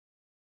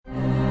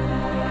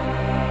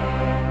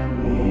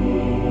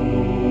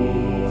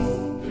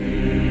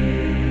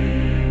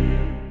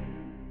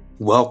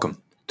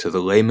Welcome to the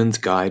Layman's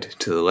Guide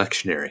to the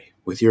Lectionary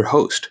with your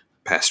host,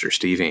 Pastor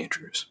Steve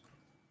Andrews.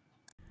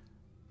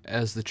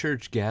 As the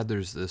church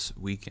gathers this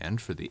weekend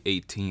for the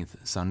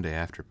 18th Sunday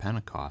after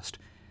Pentecost,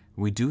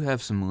 we do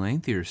have some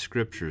lengthier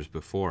scriptures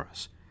before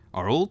us.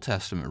 Our Old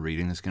Testament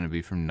reading is going to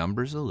be from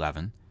Numbers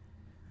 11.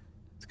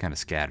 It's kind of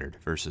scattered.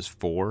 Verses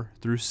 4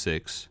 through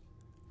 6,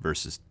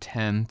 verses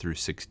 10 through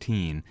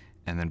 16,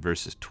 and then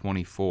verses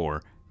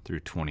 24 through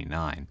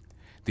 29.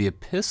 The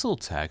epistle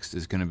text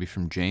is going to be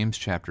from James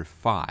chapter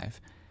 5,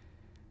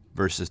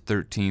 verses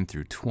 13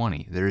 through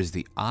 20. There is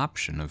the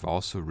option of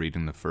also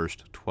reading the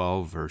first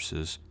 12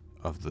 verses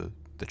of the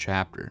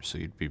chapter, so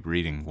you'd be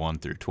reading 1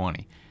 through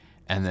 20.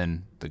 And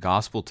then the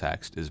gospel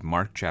text is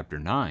Mark chapter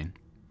 9.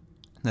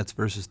 That's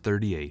verses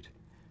 38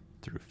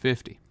 through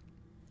 50.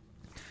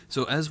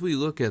 So as we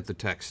look at the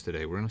text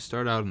today, we're going to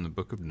start out in the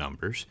book of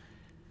Numbers.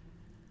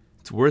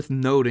 It's worth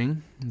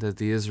noting that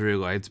the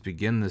Israelites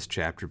begin this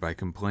chapter by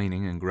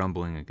complaining and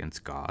grumbling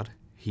against God.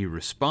 He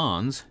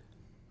responds,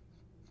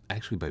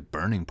 actually by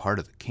burning part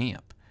of the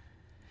camp.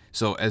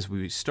 So as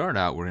we start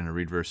out, we're going to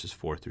read verses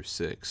 4 through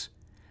 6.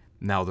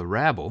 Now the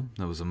rabble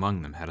that was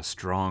among them had a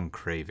strong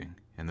craving,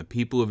 and the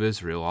people of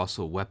Israel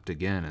also wept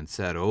again and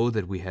said, "Oh,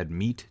 that we had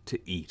meat to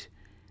eat.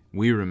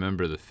 We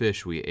remember the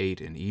fish we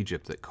ate in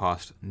Egypt that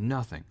cost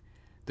nothing,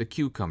 the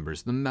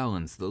cucumbers, the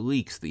melons, the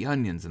leeks, the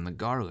onions, and the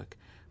garlic.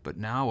 But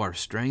now our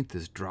strength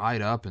is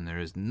dried up, and there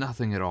is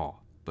nothing at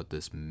all but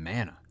this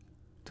manna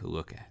to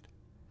look at."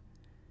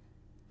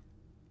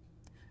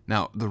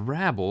 Now, the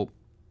rabble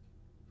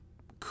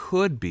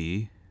could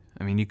be,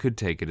 you could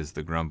take it as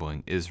the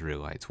grumbling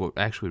Israelites. What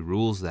actually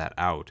rules that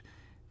out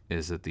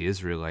is that the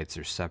Israelites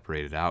are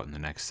separated out in the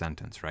next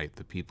sentence, right?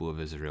 The people of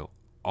Israel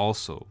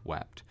also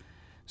wept.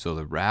 So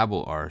the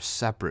rabble are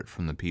separate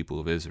from the people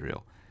of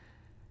Israel.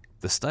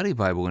 The study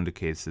Bible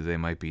indicates that they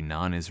might be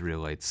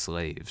non-Israelite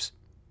slaves.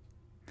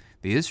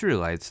 The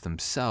Israelites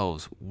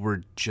themselves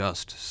were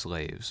just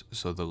slaves,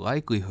 so the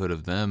likelihood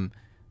of them,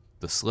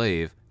 the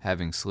slave,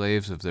 having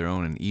slaves of their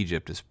own in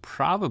Egypt is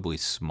probably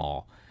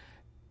small.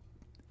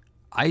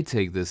 I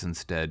take this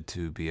instead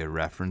to be a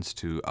reference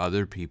to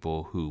other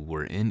people who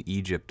were in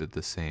Egypt at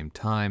the same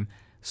time,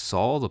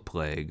 saw the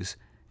plagues,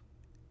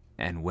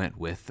 and went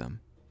with them.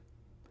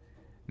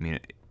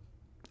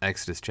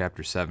 Exodus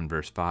chapter 7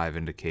 verse 5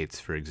 indicates,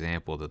 for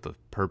example, that the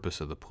purpose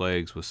of the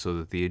plagues was so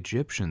that the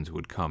Egyptians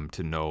would come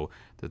to know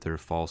that their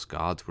false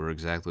gods were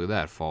exactly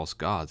that, false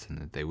gods, and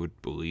that they would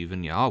believe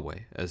in Yahweh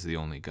as the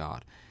only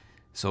God.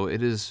 So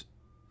it's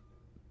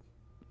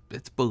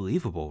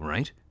believable,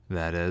 right?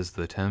 That as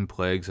the 10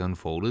 plagues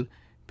unfolded,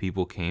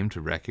 people came to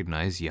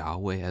recognize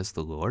Yahweh as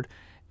the Lord,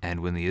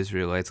 and when the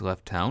Israelites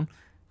left town,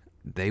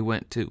 they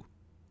went too.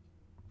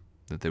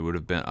 That there would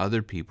have been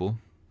other people,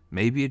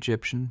 maybe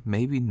Egyptian,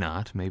 maybe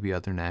not, maybe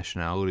other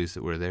nationalities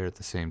that were there at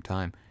the same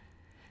time.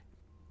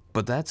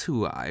 But that's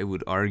who I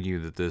would argue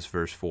that this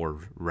verse 4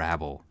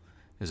 rabble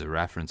is a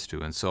reference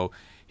to. And so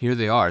here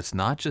they are. It's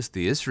not just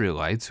the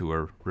Israelites who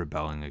are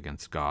rebelling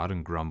against God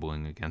and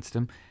grumbling against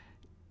Him.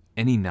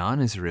 Any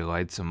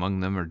non-Israelites among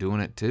them are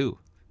doing it too.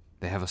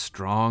 They have a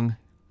strong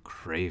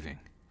craving.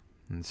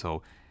 And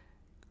so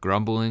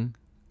grumbling,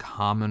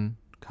 common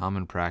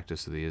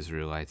practice of the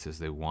Israelites as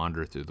they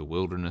wander through the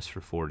wilderness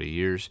for 40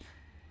 years.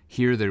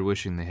 Here they're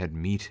wishing they had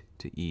meat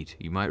to eat.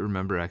 You might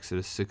remember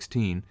Exodus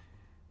 16.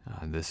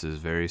 This is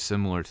very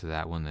similar to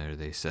that one there.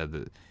 They said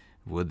that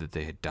would that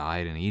they had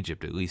died in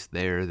Egypt. At least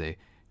there they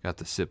got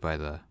to sit by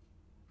the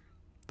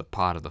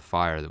pot of the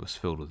fire that was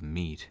filled with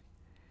meat.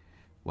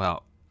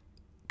 Well,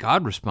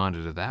 God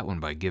responded to that one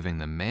by giving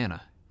them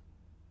manna.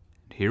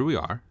 Here we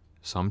are,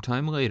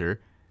 sometime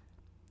later,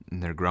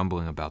 and they're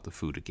grumbling about the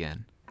food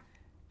again.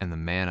 And the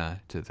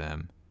manna to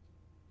them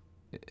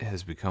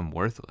has become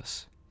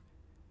worthless.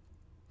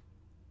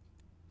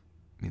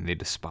 They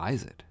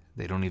despise it.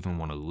 They don't even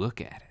want to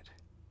look at it.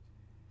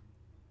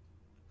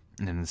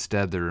 And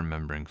instead they're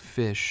remembering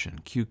fish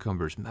and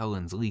cucumbers,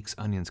 melons, leeks,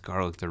 onions,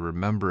 garlic. They're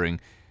remembering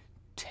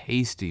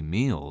tasty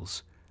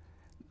meals.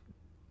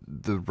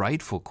 The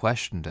rightful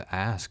question to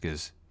ask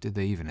is, did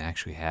they even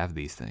actually have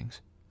these things?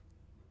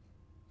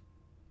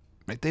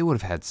 Right? They would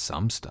have had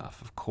some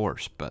stuff, of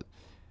course, but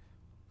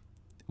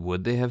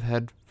would they have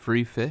had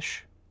free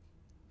fish?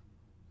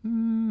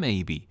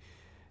 Maybe.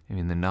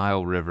 The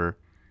Nile River,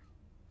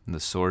 the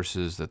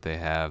sources that they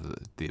have,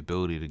 the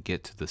ability to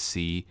get to the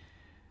sea,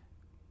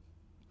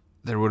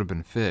 there would have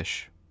been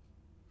fish.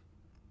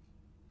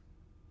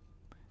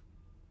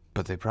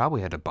 But they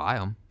probably had to buy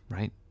them,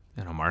 right,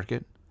 in a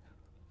market.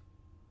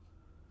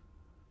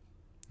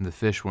 The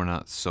fish were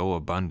not so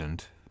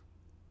abundant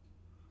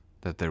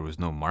that there was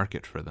no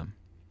market for them.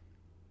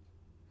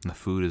 And the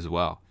food as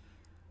well.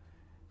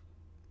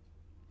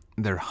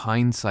 Their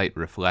hindsight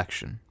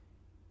reflection,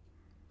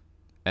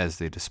 as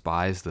they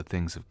despise the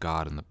things of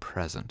God in the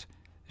present,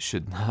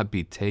 should not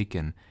be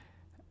taken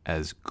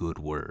as good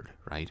word,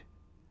 right?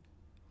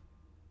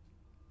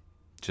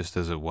 Just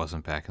as it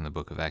wasn't back in the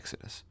book of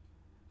Exodus.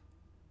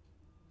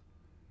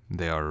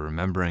 They are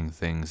remembering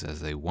things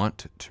as they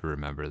want to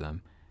remember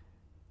them,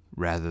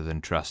 rather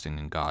than trusting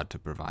in God to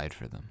provide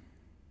for them.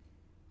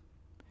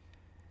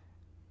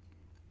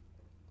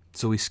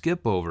 So we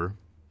skip over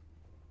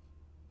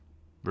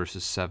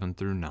verses 7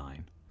 through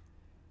 9.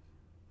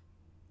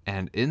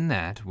 And in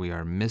that, we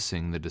are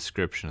missing the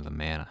description of the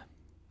manna.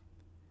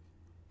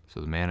 So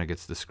the manna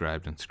gets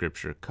described in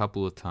Scripture a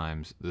couple of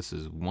times. This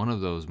is one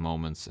of those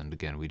moments, and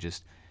again, we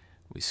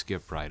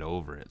skip right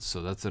over it.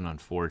 So that's an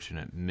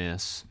unfortunate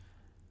miss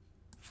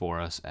for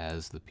us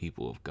as the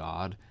people of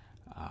God.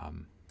 Let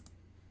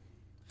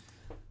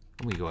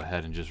me go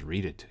ahead and just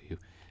read it to you.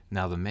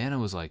 Now the manna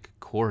was like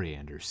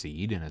coriander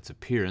seed, in its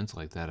appearance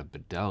like that of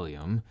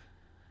bdellium.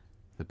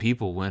 The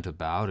people went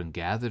about and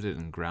gathered it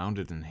and ground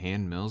it in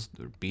hand mills,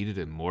 or beat it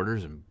in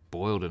mortars and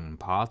boiled it in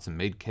pots and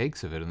made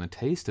cakes of it, and the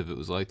taste of it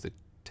was like the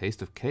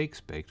taste of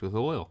cakes baked with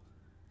oil.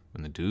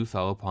 When the dew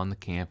fell upon the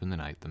camp in the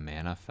night, the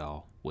manna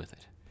fell with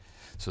it.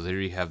 So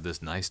there you have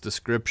this nice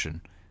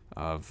description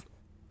of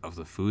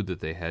the food that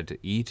they had to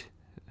eat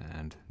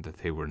and that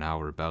they were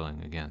now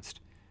rebelling against.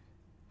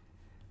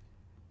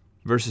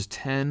 Verses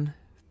 10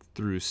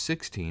 through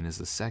 16 is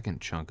the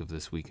second chunk of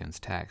this weekend's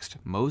text.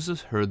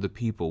 Moses heard the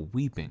people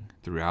weeping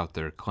throughout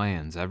their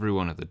clans,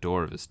 everyone at the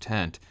door of his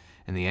tent,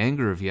 and the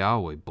anger of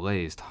Yahweh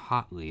blazed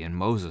hotly, and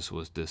Moses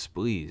was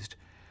displeased.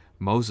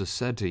 Moses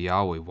said to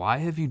Yahweh, "Why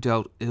have you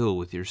dealt ill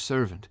with your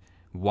servant?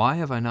 Why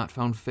have I not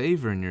found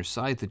favor in your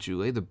sight that you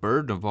lay the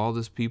burden of all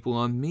this people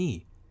on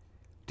me?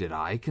 Did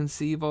I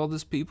conceive all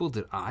this people?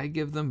 Did I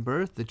give them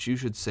birth, that you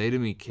should say to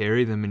me,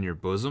 carry them in your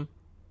bosom,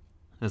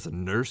 as a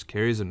nurse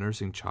carries a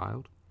nursing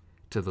child,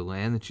 to the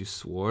land that you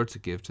swore to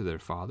give to their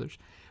fathers?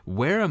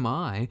 Where am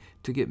I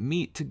to get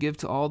meat to give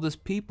to all this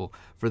people?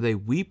 For they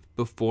weep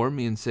before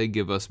me and say,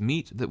 give us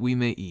meat that we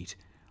may eat.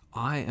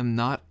 I am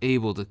not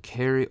able to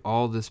carry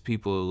all this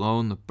people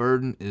alone. The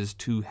burden is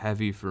too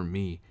heavy for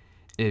me.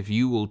 If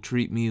you will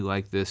treat me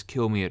like this,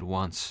 kill me at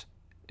once,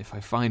 if I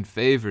find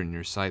favor in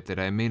your sight, that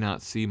I may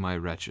not see my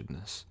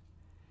wretchedness."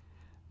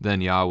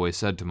 Then Yahweh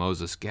said to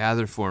Moses,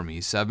 "Gather for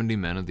me 70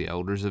 men of the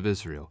elders of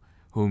Israel,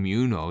 whom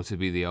you know to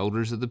be the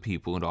elders of the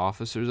people and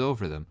officers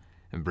over them,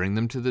 and bring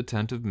them to the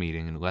tent of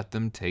meeting, and let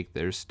them take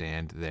their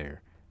stand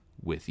there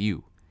with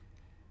you."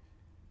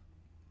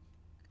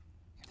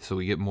 So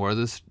we get more of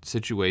this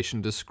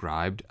situation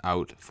described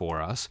out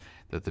for us,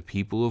 that the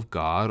people of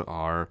God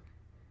are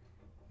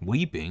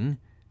weeping.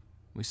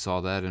 We saw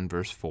that in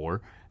verse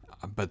 4,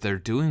 but they're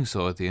doing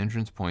so at the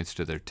entrance points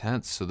to their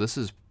tents. So this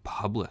is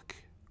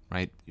public,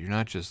 right? You're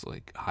not just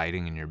like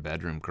hiding in your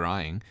bedroom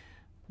crying.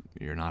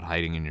 You're not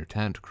hiding in your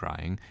tent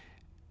crying.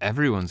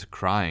 Everyone's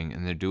crying,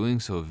 and they're doing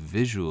so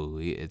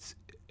visually. It's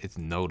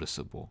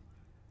noticeable.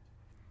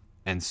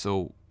 And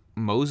so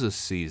Moses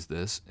sees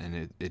this,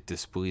 and it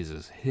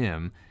displeases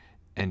him,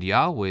 and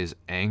Yahweh is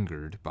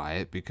angered by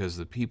it because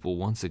the people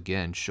once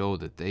again show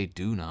that they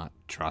do not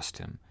trust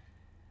him,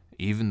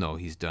 even though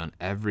he's done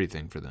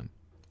everything for them.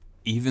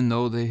 Even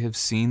though they have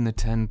seen the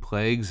 10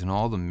 plagues and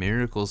all the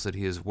miracles that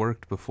he has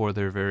worked before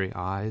their very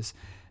eyes,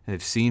 and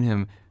they've seen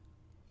him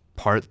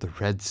part the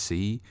Red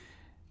Sea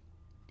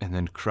and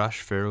then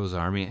crush Pharaoh's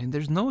army, and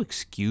there's no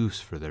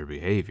excuse for their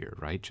behavior,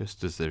 right?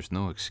 Just as there's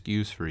no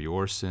excuse for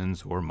your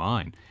sins or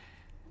mine.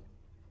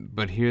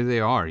 But here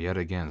they are yet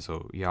again.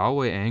 So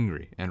Yahweh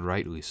angry, and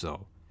rightly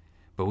so.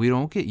 But we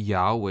don't get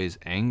Yahweh's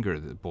anger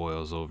that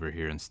boils over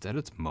here. Instead,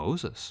 it's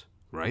Moses,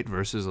 right?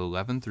 Verses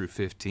 11 through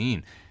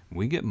 15.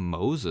 We get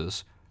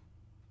Moses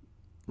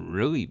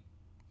really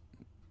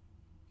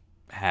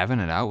having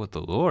it out with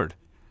the Lord.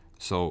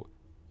 So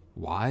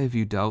why have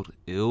you dealt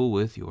ill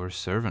with your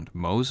servant?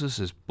 Moses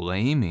is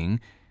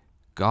blaming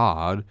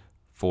God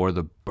for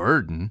the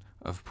burden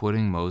of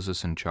putting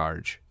Moses in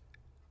charge.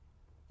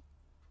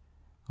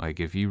 Like,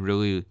 if you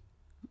really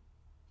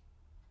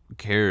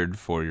cared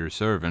for your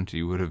servant,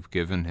 you would have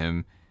given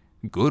him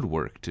good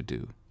work to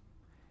do.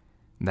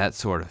 That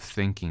sort of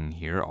thinking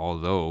here,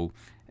 although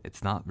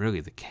it's not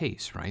really the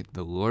case, right?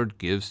 The Lord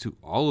gives to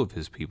all of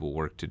his people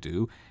work to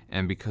do,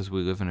 and because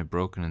we live in a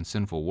broken and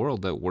sinful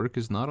world, that work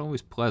is not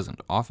always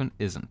pleasant, often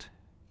isn't.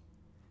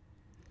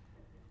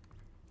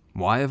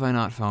 Why have I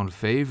not found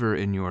favor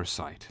in your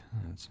sight?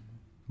 It's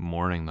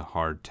mourning the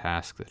hard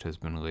task that has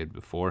been laid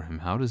before him.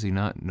 How does he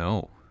not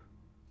know?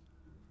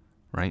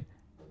 Right?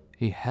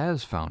 He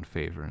has found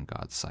favor in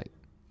God's sight.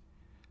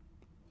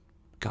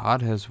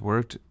 God has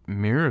worked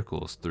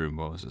miracles through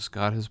Moses.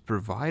 God has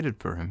provided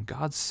for him.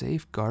 God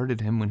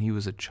safeguarded him when he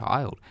was a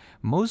child.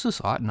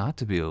 Moses ought not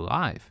to be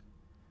alive,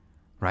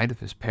 right? If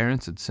his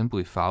parents had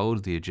simply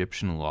followed the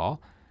Egyptian law,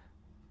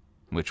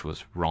 which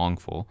was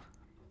wrongful,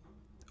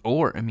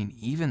 or,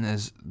 even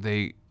as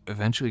they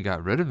eventually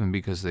got rid of him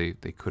because they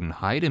couldn't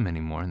hide him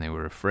anymore and they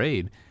were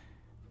afraid,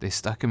 they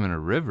stuck him in a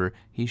river,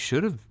 he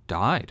should have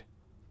died.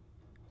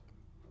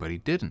 But he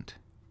didn't.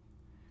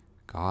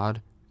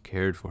 God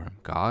cared for him.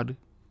 God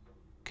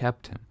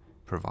kept him,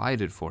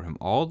 provided for him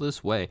all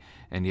this way,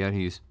 and yet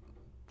he's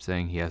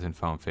saying he hasn't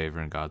found favor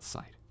in God's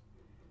sight.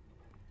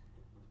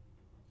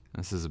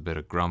 This is a bit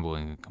of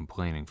grumbling and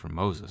complaining from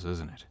Moses,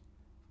 isn't it?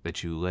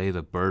 that you lay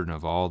the burden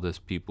of all this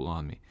people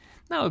on me.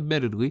 Now,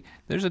 admittedly,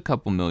 there's a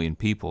couple million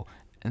people,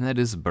 and that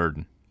is a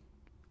burden.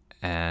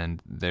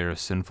 And they're a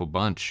sinful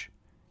bunch.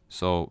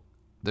 So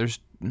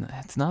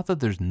it's not that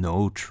there's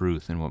no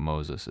truth in what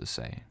Moses is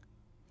saying.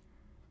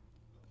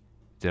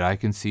 Did I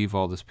conceive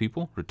all this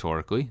people?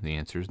 Rhetorically, the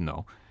answer is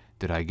no.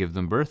 Did I give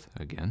them birth?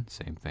 Again,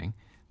 same thing.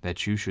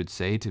 That you should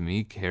say to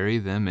me, carry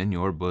them in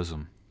your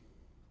bosom.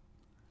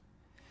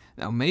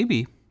 Now,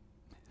 maybe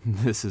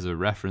this is a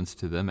reference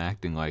to them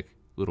acting like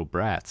little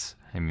brats.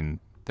 I mean,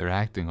 they're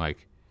acting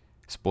like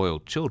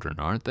spoiled children,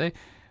 aren't they?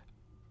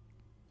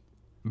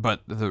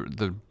 But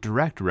the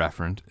direct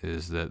reference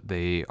is that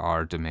they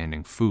are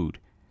demanding food.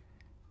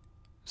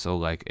 So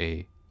like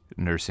a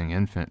nursing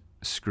infant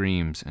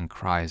screams and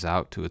cries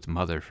out to its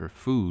mother for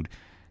food,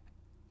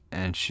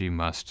 and she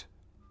must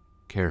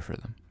care for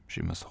them.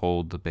 She must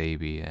hold the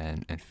baby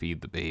and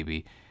feed the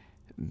baby.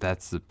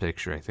 That's the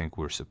picture I think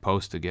we're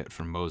supposed to get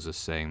from Moses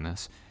saying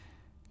this.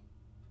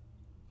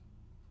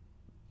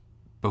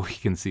 But we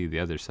can see the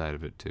other side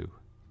of it too.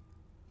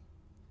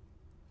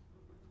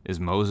 Is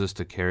Moses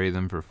to carry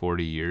them for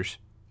 40 years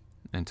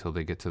until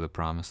they get to the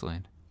promised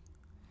land?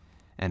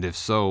 And if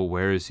so,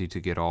 where is he to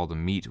get all the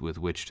meat with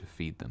which to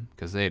feed them?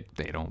 Because they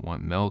don't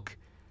want milk,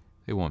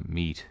 they want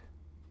meat.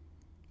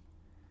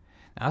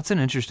 Now, that's an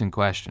interesting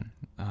question.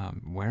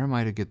 Where am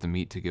I to get the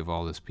meat to give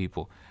all this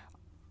people?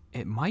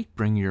 It might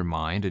bring your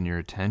mind and your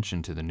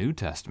attention to the New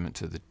Testament,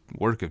 to the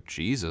work of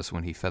Jesus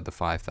when he fed the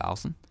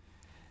 5,000.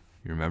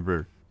 You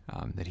remember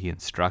that he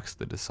instructs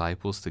the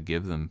disciples to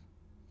give them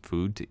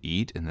food to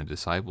eat, and the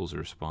disciples'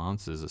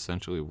 response is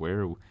essentially,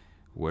 where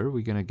are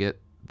we going to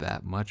get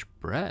that much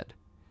bread?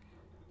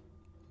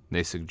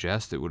 They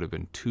suggest it would have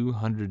been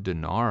 200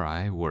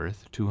 denarii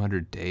worth,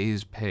 200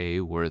 days' pay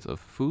worth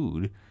of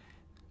food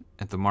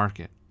at the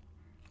market.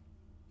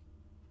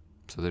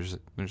 So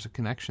there's a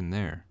connection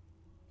there.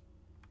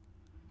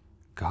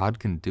 God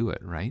can do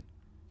it, right?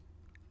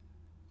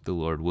 The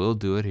Lord will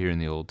do it here in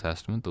the Old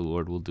Testament. The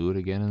Lord will do it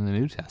again in the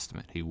New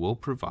Testament. He will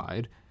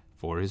provide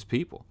for his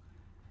people.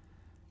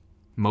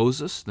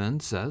 Moses then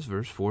says,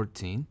 verse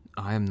 14,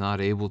 I am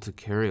not able to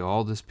carry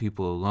all this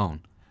people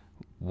alone.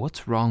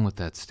 What's wrong with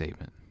that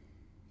statement?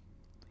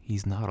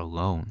 He's not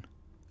alone.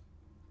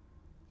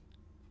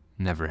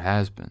 Never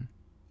has been.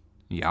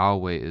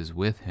 Yahweh is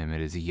with him.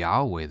 It is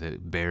Yahweh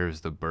that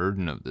bears the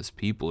burden of this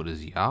people. It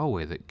is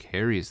Yahweh that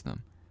carries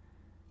them.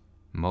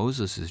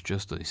 Moses is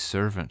just a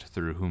servant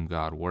through whom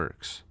God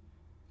works.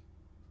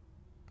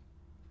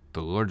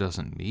 The Lord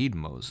doesn't need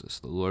Moses.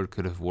 The Lord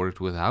could have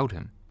worked without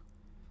him.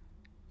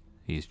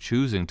 He's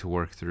choosing to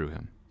work through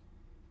him.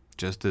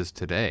 Just as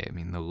today,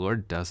 the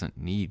Lord doesn't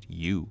need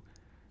you.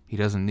 He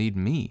doesn't need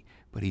me,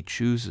 but he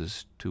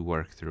chooses to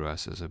work through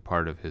us as a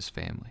part of his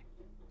family.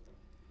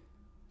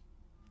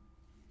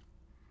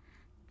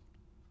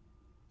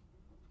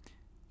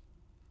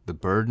 The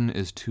burden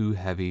is too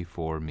heavy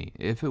for me.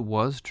 If it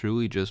was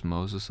truly just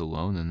Moses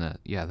alone, then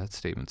that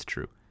statement's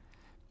true.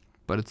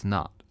 But it's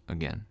not.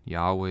 Again,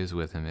 Yahweh is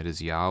with him. It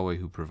is Yahweh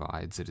who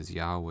provides. It is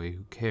Yahweh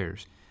who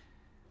cares.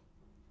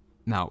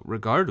 Now,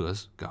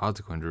 regardless,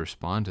 God's going to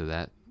respond to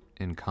that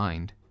in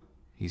kind.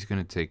 He's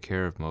going to take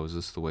care of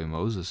Moses the way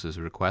Moses is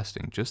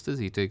requesting, just as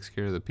he takes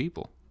care of the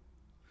people.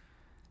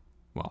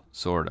 Well,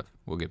 sort of.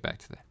 We'll get back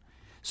to that.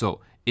 So,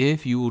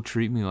 if you will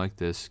treat me like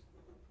this,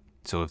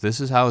 so if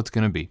this is how it's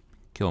going to be,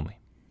 kill me.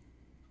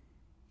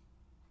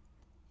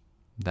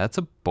 That's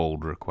a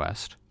bold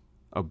request,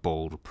 a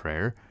bold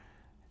prayer.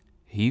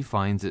 He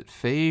finds it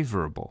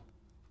favorable.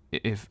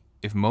 If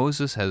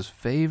Moses has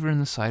favor in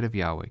the sight of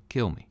Yahweh,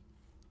 kill me.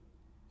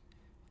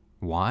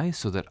 Why?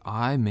 So that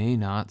I may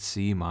not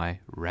see my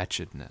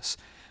wretchedness.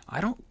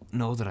 I don't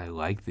know that I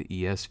like the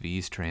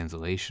ESV's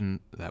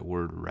translation, that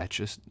word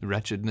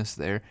wretchedness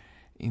there.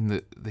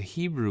 In the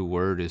Hebrew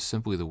word is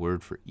simply the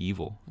word for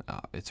evil.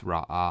 It's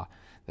ra'ah,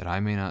 that I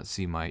may not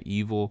see my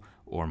evil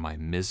or my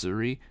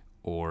misery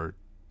or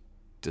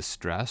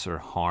distress or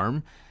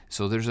harm.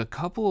 So there's a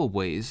couple of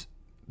ways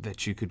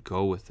that you could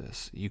go with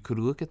this. You could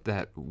look at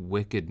that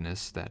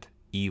wickedness, that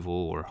evil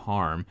or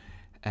harm,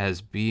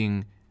 as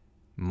being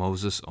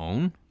Moses'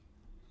 own.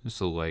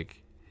 So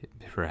like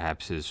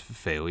perhaps his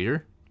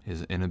failure,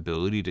 his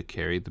inability to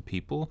carry the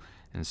people,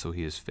 and so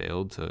he has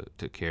failed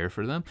to care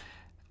for them.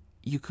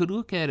 You could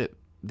look at it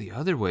the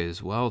other way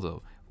as well,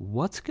 though.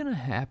 What's going to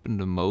happen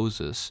to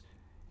Moses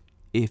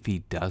if he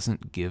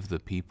doesn't give the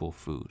people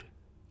food?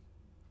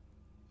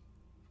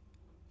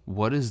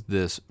 What is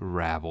this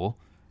rabble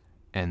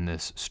and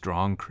this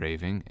strong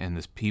craving and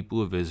this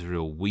people of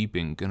Israel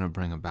weeping going to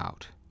bring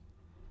about?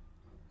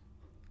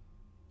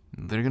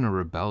 They're going to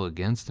rebel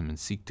against him and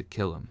seek to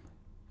kill him.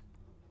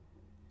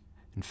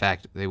 In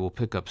fact, they will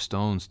pick up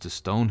stones to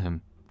stone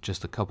him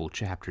just a couple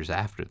chapters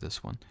after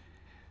this one.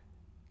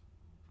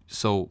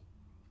 So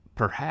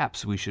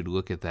perhaps we should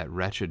look at that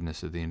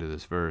wretchedness at the end of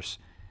this verse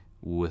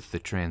with the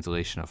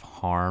translation of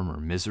harm or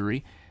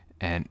misery,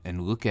 and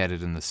look at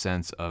it in the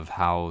sense of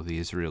how the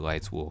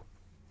Israelites will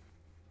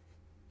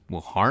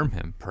harm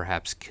him,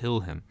 perhaps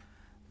kill him,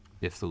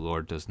 if the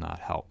Lord does not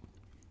help.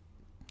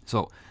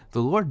 So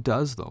the Lord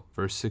does, though,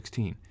 verse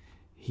 16,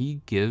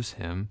 he gives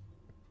him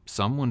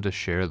someone to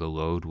share the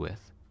load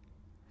with.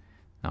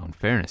 Now, in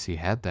fairness, he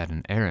had that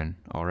in Aaron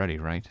already,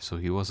 right? So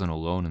he wasn't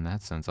alone in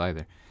that sense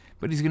either.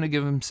 But he's going to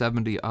give him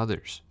 70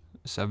 others,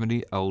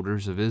 70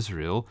 elders of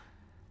Israel.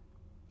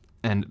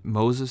 And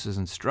Moses is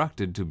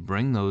instructed to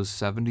bring those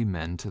 70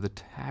 men to the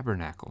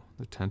tabernacle,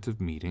 the tent of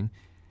meeting,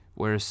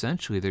 where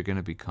essentially they're going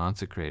to be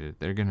consecrated.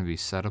 They're going to be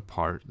set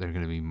apart. They're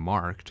going to be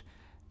marked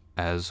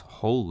as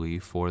holy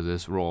for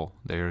this role.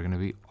 They are going to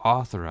be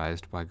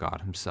authorized by God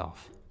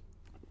himself.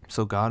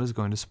 So God is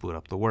going to split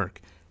up the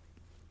work.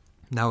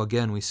 Now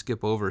again, we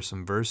skip over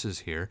some verses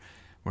here.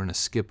 We're going to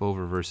skip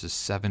over verses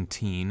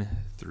 17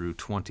 through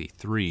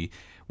 23,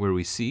 where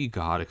we see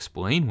God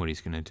explain what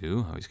he's going to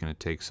do, how he's going to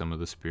take some of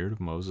the spirit of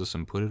Moses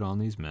and put it on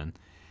these men.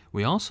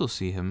 We also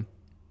see him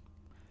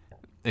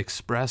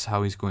express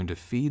how he's going to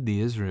feed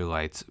the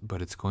Israelites,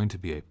 but it's going to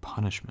be a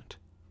punishment.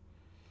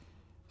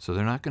 So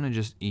they're not going to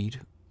just eat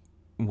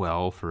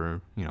well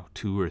for,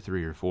 2 or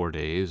 3 or 4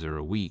 days or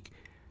a week.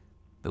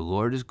 The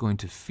Lord is going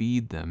to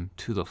feed them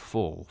to the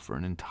full for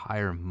an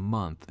entire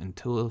month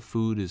until the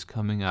food is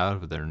coming out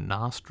of their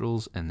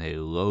nostrils and they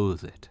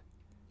loathe it.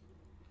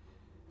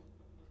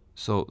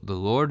 So the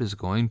Lord is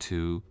going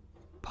to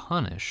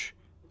punish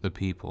the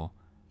people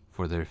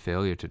for their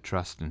failure to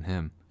trust in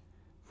him,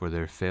 for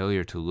their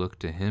failure to look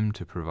to him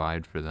to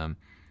provide for them,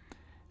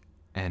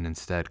 and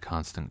instead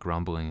constant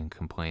grumbling and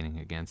complaining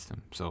against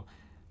him. So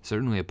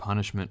certainly a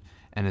punishment.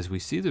 And as we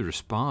see the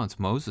response,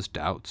 Moses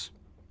doubts.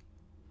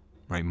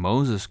 Right?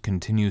 Moses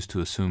continues to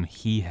assume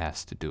he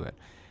has to do it.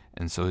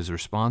 And so his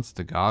response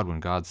to God when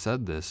God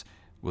said this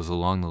was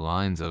along the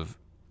lines of,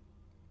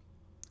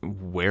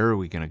 where are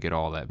we going to get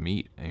all that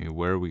meat? I mean,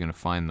 where are we going to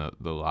find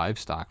the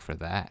livestock for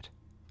that?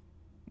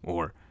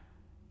 Or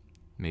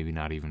maybe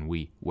not even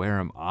we. Where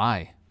am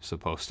I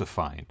supposed to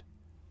find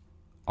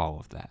all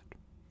of that?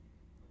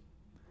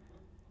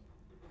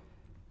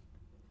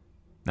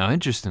 Now,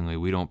 interestingly,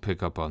 we don't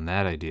pick up on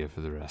that idea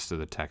for the rest of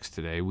the text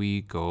today.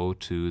 We go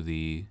to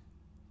the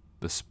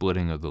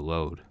splitting of the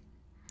load.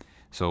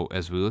 So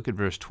as we look at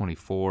verse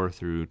 24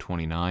 through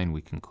 29,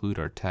 we conclude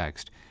our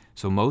text.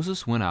 So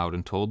Moses went out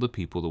and told the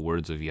people the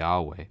words of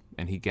Yahweh,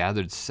 and he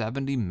gathered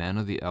 70 men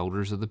of the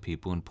elders of the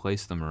people and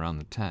placed them around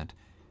the tent.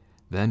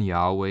 Then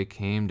Yahweh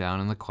came down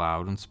in the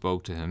cloud and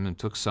spoke to him, and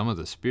took some of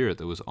the spirit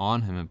that was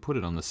on him and put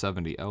it on the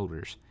 70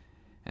 elders.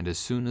 And as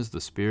soon as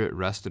the spirit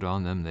rested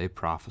on them, they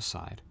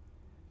prophesied.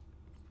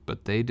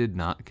 But they did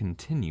not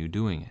continue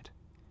doing it.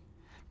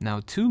 Now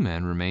 2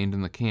 men remained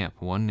in the camp,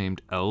 one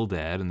named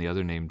Eldad and the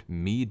other named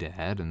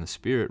Medad, and the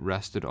Spirit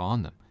rested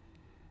on them.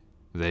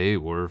 They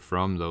were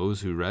from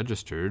those who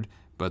registered,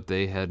 but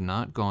they had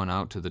not gone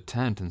out to the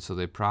tent, and so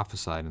they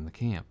prophesied in the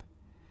camp.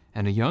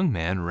 And a young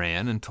man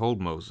ran and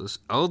told Moses,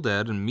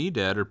 Eldad and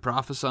Medad are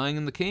prophesying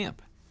in the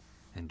camp.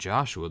 And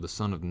Joshua, the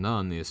son of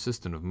Nun, the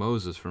assistant of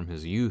Moses from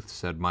his youth,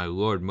 said, My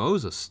lord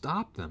Moses,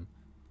 stop them.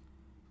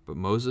 But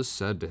Moses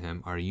said to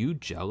him, Are you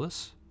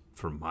jealous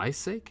for my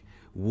sake?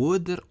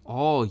 Would that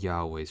all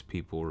Yahweh's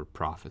people were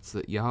prophets,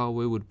 that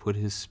Yahweh would put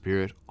his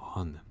spirit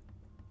on them.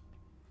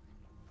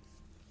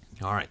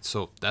 All right,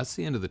 so that's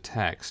the end of the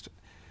text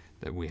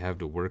that we have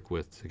to work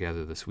with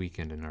together this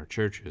weekend in our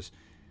churches.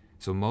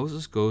 So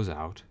Moses goes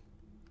out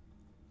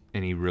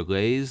and he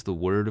relays the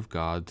word of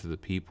God to the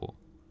people.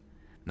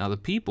 Now the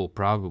people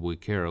probably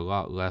care a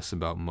lot less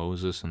about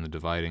Moses and the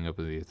dividing up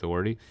of the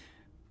authority,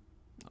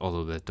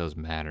 although that does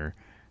matter.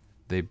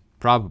 They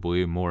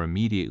probably more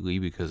immediately,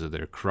 because of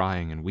their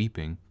crying and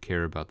weeping,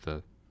 care about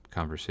the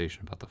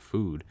conversation about the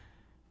food,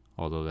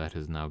 although that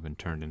has now been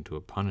turned into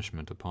a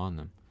punishment upon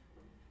them.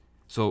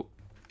 So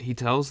he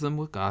tells them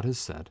what God has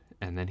said,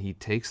 and then he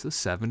takes the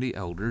 70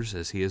 elders,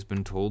 as he has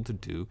been told to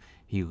do.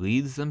 He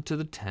leads them to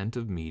the tent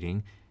of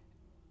meeting,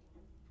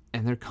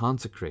 and they're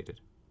consecrated.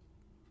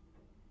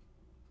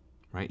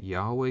 Right?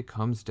 Yahweh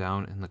comes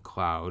down in the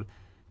cloud,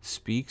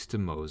 speaks to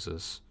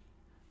Moses.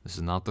 This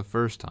is not the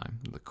first time.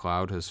 The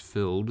cloud has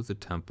filled the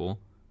temple,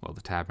 the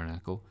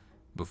tabernacle,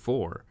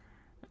 before.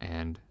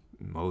 And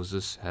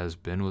Moses has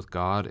been with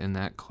God in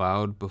that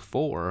cloud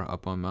before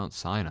up on Mount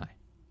Sinai.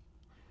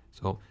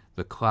 So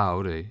the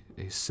cloud, a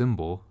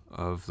symbol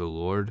of the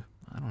Lord,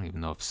 I don't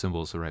even know if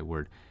symbol is the right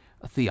word,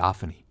 a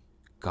theophany,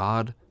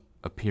 God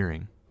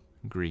appearing,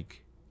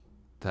 Greek,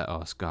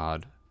 theos,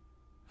 God,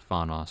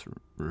 phanos,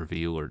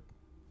 reveal, or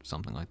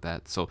something like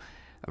that. So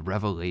a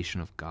revelation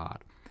of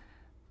God.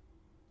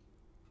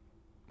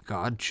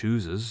 God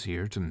chooses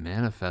here to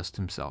manifest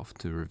himself,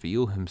 to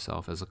reveal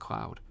himself as a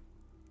cloud.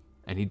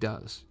 And he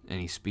does. And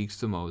he speaks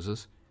to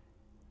Moses.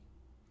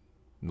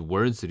 The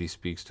words that he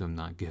speaks to him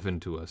not given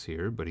to us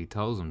here, but he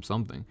tells him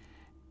something.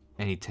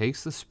 And he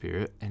takes the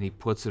Spirit and he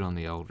puts it on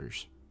the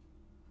elders.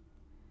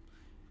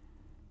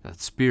 That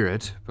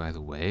Spirit, by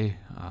the way,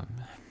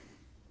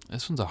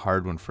 this one's a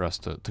hard one for us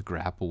to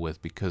grapple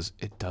with, because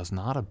it does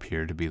not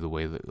appear to be the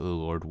way that the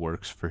Lord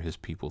works for his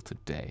people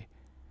today.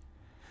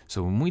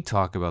 So when we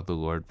talk about the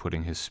Lord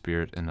putting his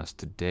Spirit in us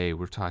today,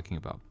 we're talking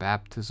about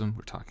baptism,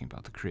 we're talking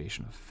about the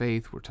creation of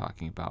faith, we're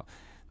talking about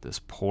this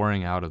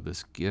pouring out of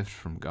this gift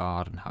from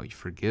God and how he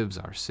forgives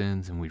our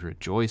sins, and we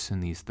rejoice in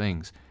these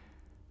things.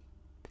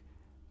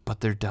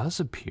 But there does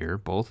appear,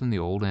 both in the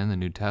Old and the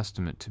New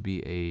Testament, to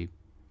be I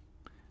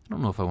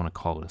don't know if I want to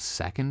call it a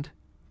second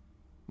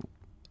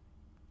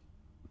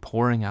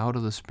pouring out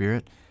of the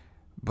Spirit,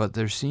 but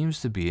there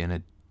seems to be an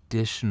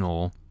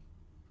additional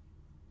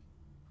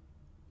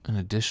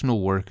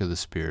work of the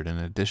Spirit, an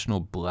additional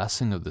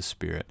blessing of the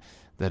Spirit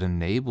that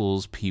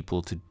enables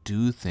people to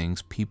do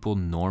things people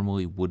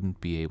normally wouldn't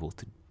be able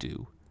to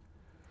do.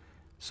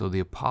 So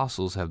the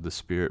apostles have the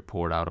Spirit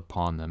poured out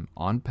upon them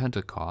on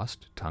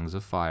Pentecost, tongues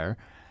of fire,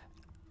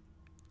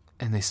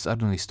 and they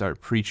suddenly start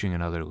preaching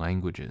in other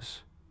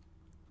languages.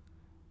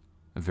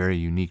 A very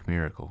unique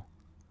miracle.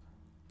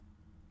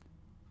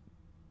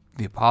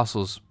 The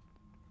apostles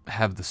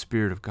have the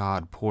Spirit of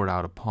God poured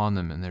out upon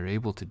them, and they're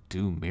able to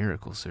do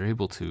miracles. They're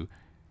able to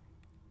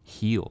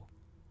heal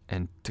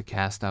and to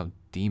cast out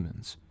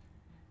demons.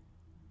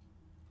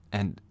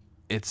 And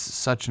it's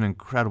such an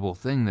incredible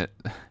thing that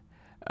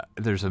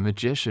there's a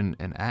magician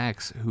in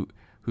Acts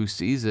who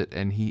sees it,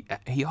 and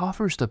he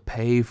offers to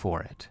pay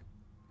for it,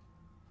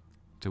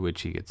 to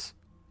which he gets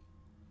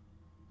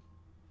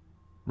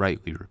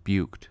rightly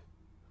rebuked.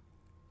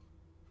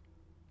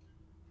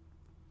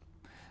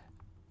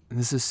 And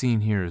this is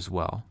seen here as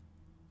well,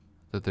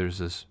 that there's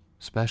this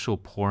special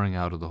pouring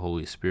out of the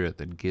Holy Spirit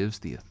that gives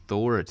the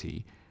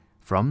authority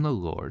from the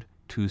Lord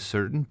to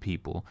certain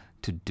people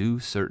to do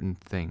certain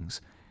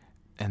things.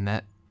 And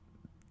that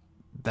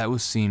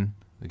was seen,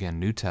 again,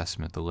 New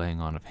Testament, the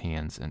laying on of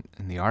hands. And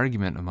the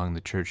argument among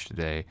the church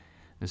today,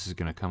 this is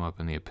going to come up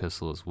in the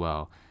epistle as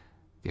well,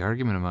 the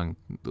argument among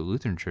the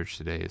Lutheran church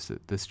today is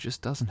that this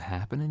just doesn't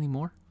happen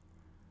anymore.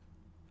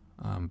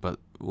 But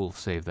we'll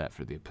save that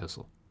for the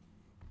epistle.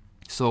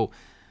 So,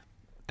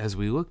 as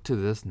we look to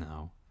this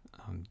now,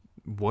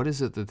 what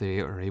is it that they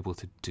are able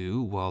to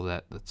do? Well,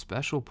 that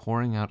special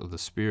pouring out of the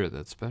Spirit,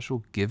 that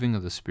special giving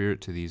of the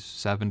Spirit to these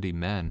 70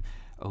 men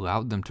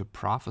allowed them to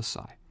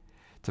prophesy.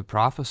 To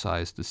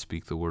prophesy is to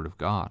speak the word of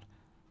God.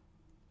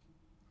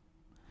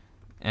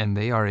 And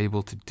they are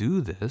able to do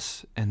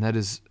this, and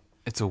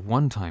it's a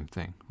one-time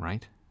thing,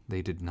 right?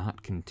 They did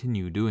not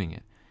continue doing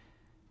it.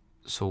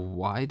 So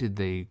why did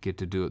they get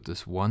to do it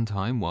this one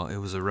time? Well, it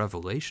was a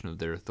revelation of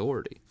their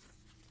authority.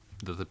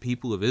 That the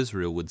people of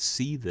Israel would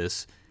see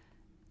this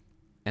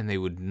and they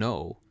would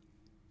know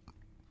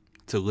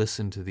to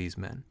listen to these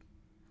men.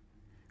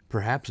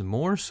 Perhaps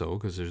more so,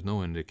 because there's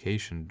no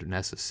indication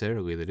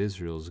necessarily that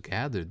Israel is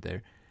gathered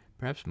there,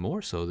 perhaps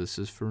more so this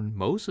is for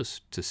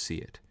Moses to see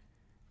it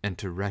and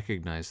to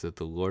recognize that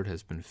the Lord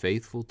has been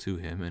faithful to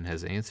him and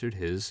has answered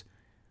his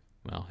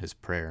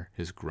prayer,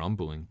 his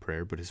grumbling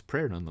prayer, but his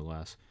prayer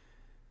nonetheless,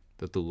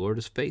 that the Lord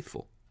is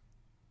faithful.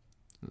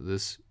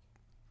 This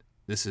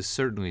is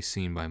certainly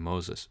seen by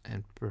Moses,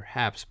 and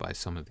perhaps by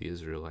some of the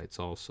Israelites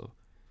also.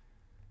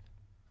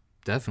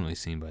 Definitely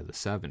seen by the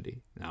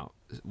 70. Now,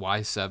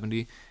 why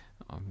 70?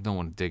 Don't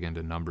want to dig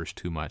into numbers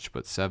too much,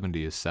 but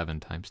 70 is 7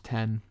 times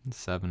 10.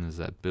 7 is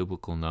that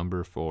biblical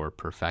number for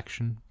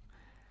perfection.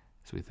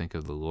 As we think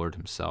of the Lord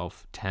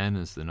himself, 10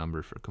 is the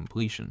number for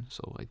completion.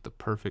 So like the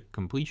perfect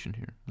completion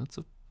here. That's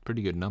a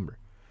pretty good number.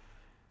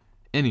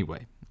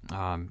 Anyway,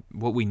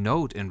 what we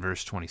note in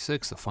verse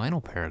 26, the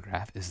final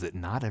paragraph, is that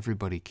not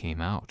everybody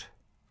came out.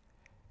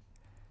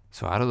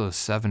 So out of those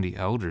 70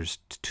 elders,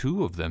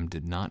 2 of them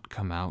did not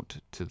come out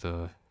to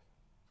the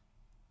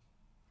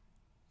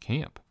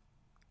camp.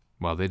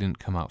 Well, they didn't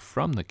come out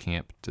from the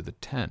camp to the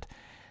tent.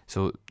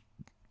 So,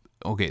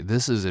 okay,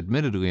 this is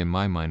admittedly in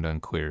my mind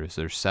unclear. Is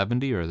there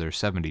 70 or are there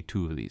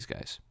 72 of these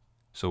guys?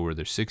 So were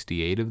there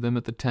 68 of them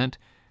at the tent,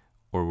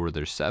 or were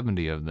there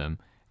 70 of them,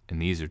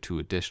 and these are 2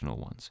 additional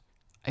ones?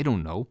 I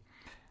don't know.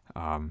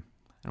 I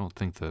don't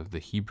think the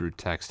Hebrew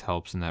text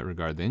helps in that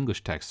regard. The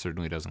English text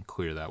certainly doesn't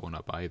clear that one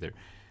up either.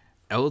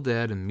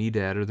 Eldad and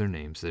Medad are their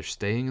names. They're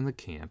staying in the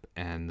camp,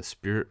 and the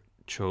Spirit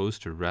chose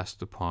to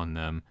rest upon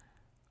them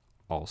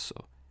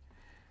also.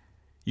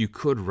 You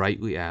could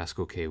rightly ask,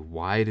 okay,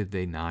 why did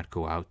they not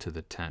go out to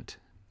the tent?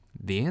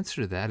 The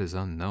answer to that is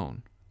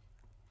unknown.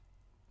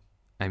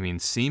 I mean,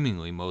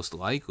 seemingly most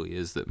likely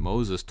is that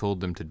Moses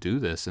told them to do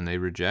this, and they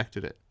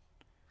rejected it.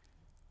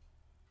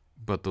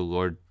 But the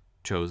Lord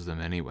chose them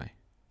anyway.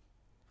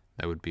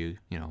 That would be,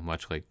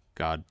 much like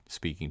God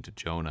speaking to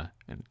Jonah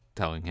and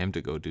telling him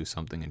to go do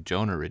something and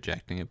Jonah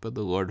rejecting it, but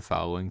the Lord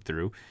following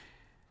through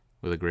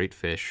with a great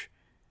fish,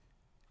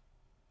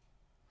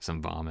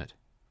 some vomit,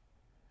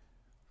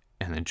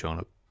 and then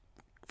Jonah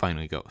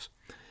finally goes.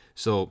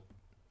 So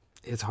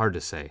it's hard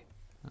to say.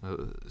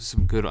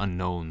 Some good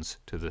unknowns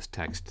to this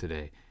text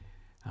today.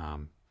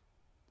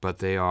 But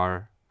they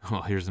are,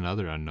 here's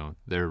another unknown.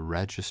 They're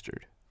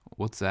registered.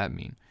 What's that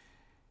mean?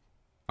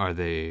 Are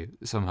they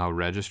somehow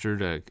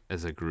registered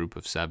as a group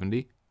of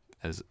 70,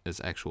 as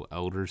actual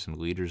elders and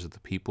leaders of the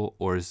people?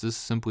 Or is this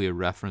simply a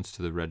reference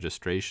to the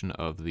registration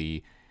of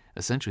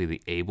essentially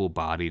the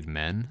able-bodied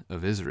men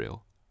of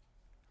Israel?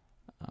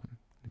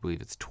 I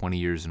believe it's 20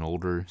 years and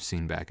older,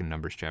 seen back in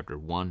Numbers chapter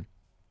 1.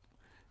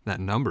 That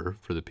number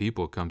for the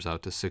people comes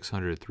out to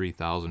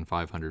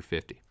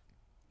 603,550.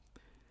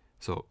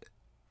 So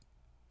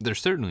they're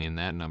certainly in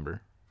that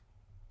number,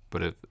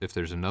 but if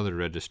there's another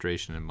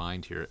registration in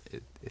mind here,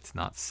 it's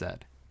not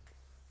said.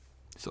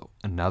 So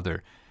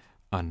another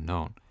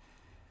unknown.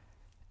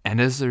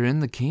 And as they're in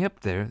the camp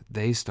there,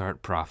 they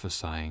start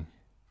prophesying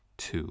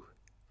too.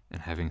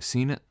 And having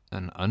seen it,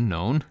 an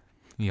unknown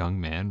young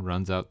man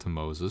runs out to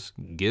Moses,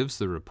 gives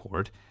the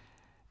report,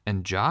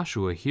 and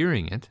Joshua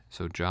hearing it,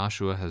 so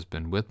Joshua has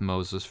been with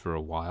Moses for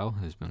a while,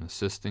 has been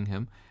assisting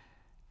him.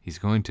 He's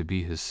going to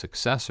be his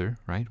successor,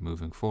 right,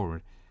 moving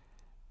forward.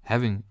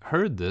 Having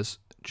heard this,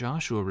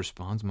 Joshua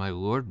responds, "My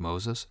Lord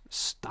Moses,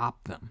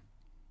 stop them."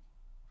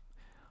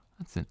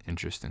 That's an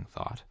interesting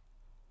thought.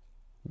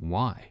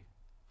 Why?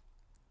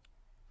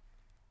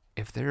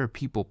 If there are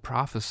people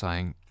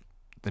prophesying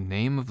the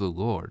name of the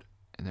Lord,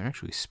 and they're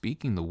actually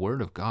speaking the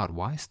word of God,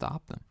 why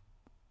stop them?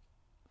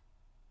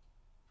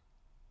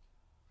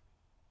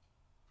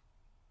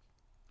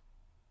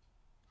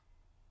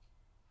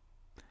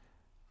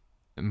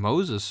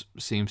 Moses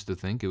seems to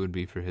think it would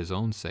be for his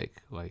own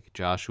sake, like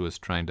Joshua's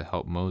trying to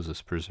help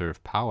Moses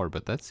preserve power,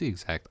 but that's the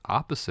exact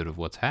opposite of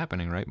what's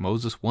happening, right?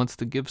 Moses wants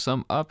to give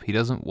some up. He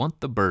doesn't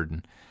want the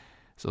burden.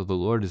 So the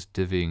Lord is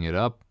divvying it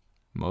up.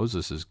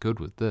 Moses is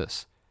good with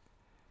this.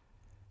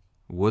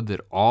 Would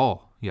that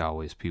all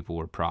Yahweh's people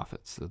were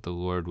prophets, that the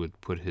Lord would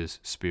put his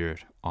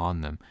spirit on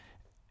them.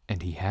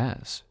 And he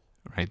has,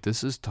 right?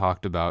 This is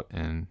talked about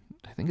in,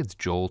 I think it's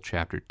Joel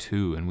chapter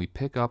 2, and we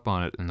pick up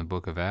on it in the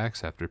book of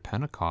Acts after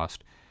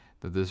Pentecost,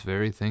 that this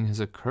very thing has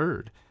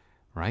occurred,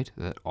 right?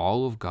 That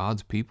all of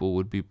God's people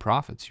would be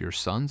prophets. Your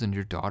sons and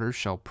your daughters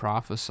shall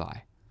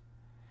prophesy.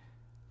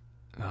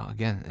 Well,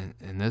 again,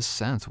 in this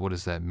sense, what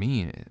does that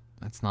mean?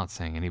 That's not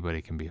saying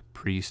anybody can be a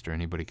priest or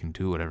anybody can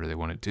do whatever they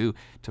want to do.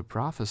 To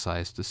prophesy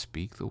is to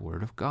speak the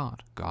word of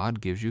God.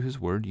 God gives you his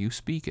word, you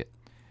speak it.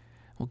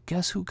 Well,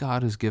 guess who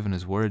God has given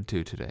his word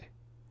to today?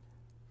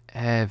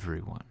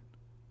 Everyone.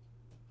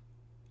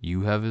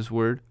 You have his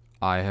word,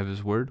 I have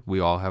his word, we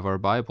all have our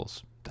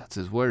Bibles. That's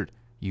his word.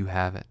 You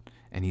have it.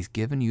 And he's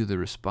given you the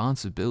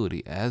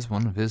responsibility as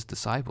one of his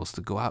disciples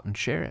to go out and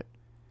share it.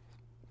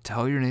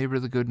 Tell your neighbor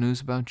the good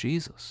news about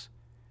Jesus.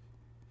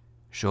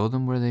 Show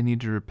them where they need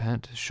to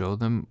repent. Show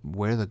them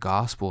where the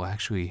gospel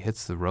actually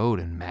hits the road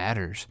and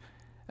matters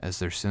as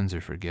their sins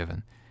are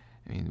forgiven.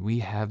 I mean, we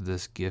have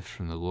this gift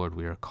from the Lord.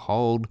 We are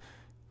called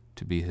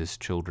to be his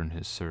children,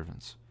 his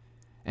servants.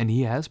 And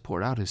he has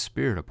poured out his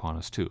spirit upon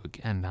us too.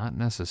 Again, not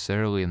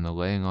necessarily in the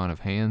laying on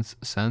of hands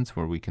sense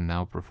where we can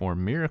now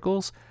perform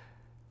miracles,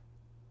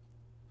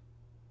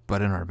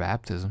 but in our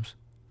baptisms,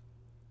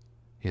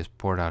 he has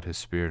poured out his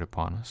spirit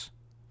upon us.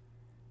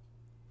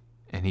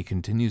 And he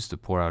continues to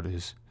pour out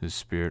his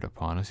spirit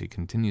upon us. He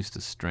continues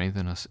to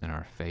strengthen us in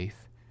our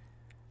faith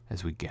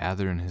as we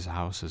gather in his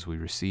house, as we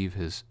receive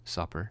his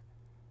supper,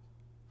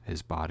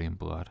 his body and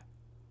blood.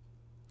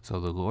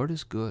 So the Lord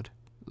is good.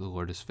 The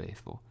Lord is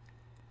faithful.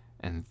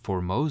 And for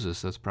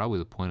Moses, that's probably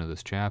the point of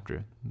this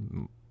chapter.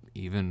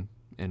 Even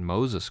in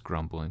Moses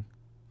grumbling,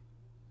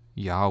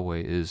 Yahweh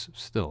is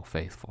still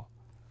faithful.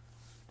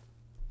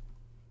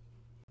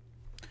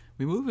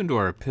 We move into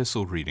our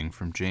epistle reading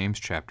from James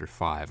chapter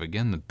 5.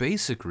 Again, the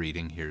basic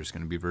reading here is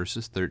going to be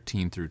verses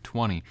 13 through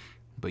 20,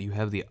 but you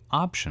have the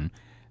option,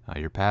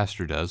 your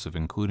pastor does, of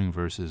including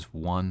verses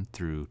 1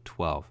 through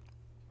 12.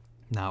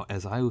 Now,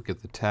 as I look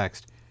at the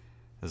text,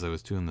 as I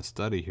was doing the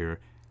study here,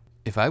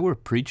 if I were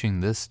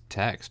preaching this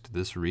text,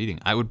 this reading,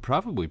 I would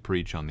probably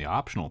preach on the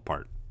optional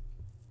part,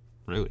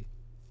 really.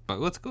 But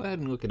let's go ahead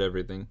and look at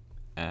everything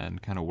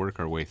and kind of work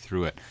our way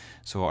through it.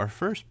 So our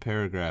first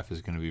paragraph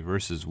is going to be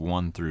verses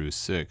 1 through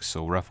 6,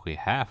 so roughly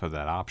half of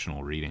that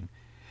optional reading.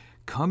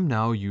 Come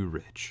now, you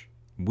rich,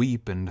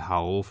 weep and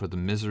howl for the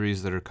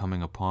miseries that are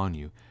coming upon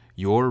you.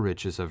 Your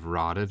riches have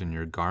rotted, and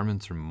your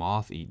garments are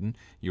moth-eaten.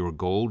 Your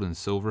gold and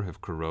silver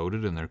have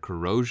corroded, and their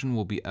corrosion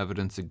will be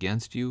evidence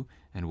against you,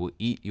 and will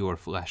eat your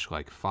flesh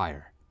like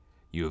fire.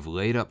 You have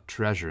laid up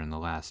treasure in the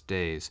last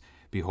days.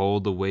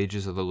 Behold, the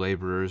wages of the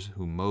laborers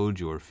who mowed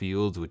your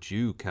fields, which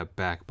you kept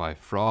back by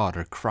fraud,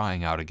 are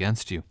crying out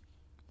against you.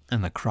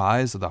 And the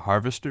cries of the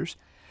harvesters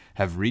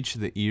have reached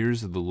the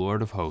ears of the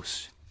Lord of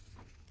hosts.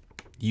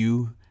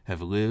 You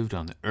have lived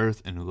on the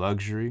earth in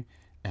luxury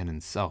and in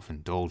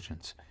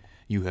self-indulgence.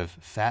 You have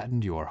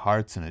fattened your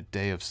hearts in a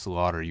day of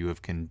slaughter. You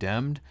have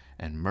condemned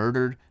and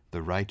murdered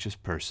the righteous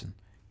person.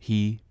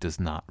 He does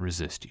not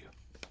resist you.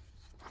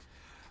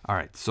 All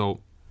right,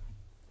 so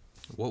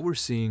what we're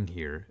seeing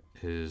here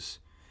is,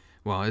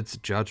 well, it's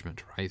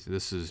judgment, right?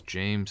 This is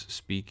James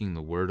speaking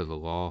the word of the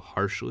law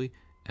harshly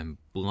and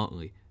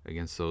bluntly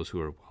against those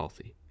who are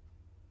wealthy.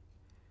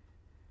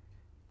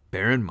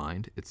 Bear in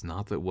mind, it's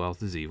not that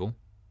wealth is evil.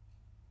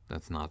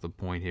 That's not the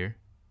point here,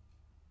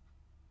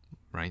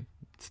 right?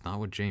 It's not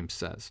what James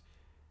says.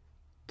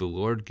 The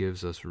Lord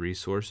gives us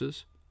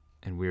resources,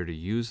 and we are to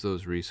use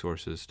those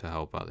resources to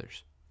help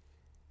others.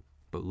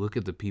 But look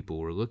at the people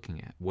we're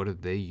looking at. What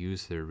did they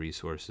use their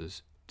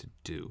resources to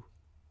do?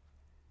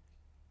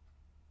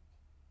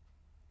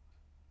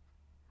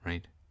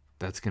 Right?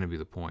 That's going to be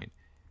the point.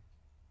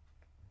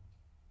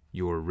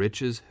 Your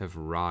riches have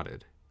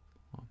rotted.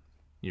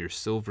 Your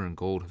silver and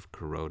gold have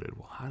corroded.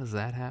 Well, how does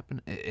that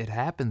happen? It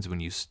happens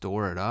when you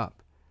store it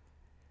up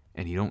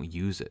and you don't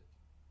use it.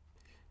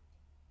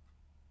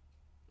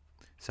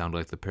 Sound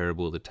like the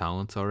parable of the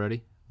talents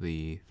already?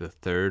 The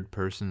third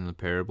person in the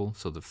parable.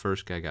 So the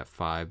first guy got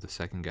 5, the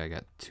second guy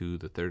got 2,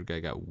 the third guy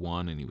got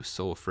 1, and he was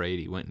so afraid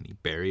he went and he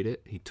buried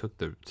it. He took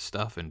the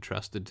stuff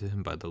entrusted to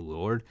him by the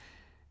Lord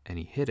and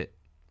he hid it.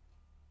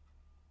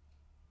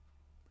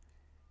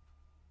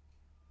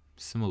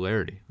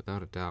 Similarity,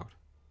 without a doubt.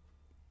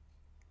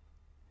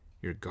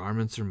 Your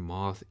garments are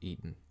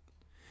moth-eaten.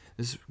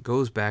 This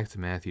goes back to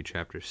Matthew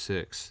chapter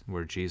 6,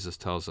 where Jesus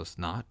tells us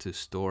not to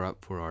store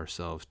up for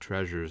ourselves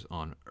treasures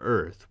on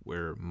earth,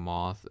 where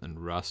moth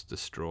and rust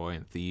destroy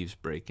and thieves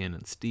break in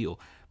and steal,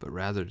 but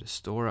rather to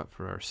store up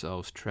for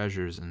ourselves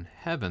treasures in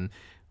heaven,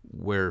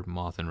 where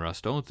moth and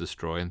rust don't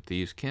destroy and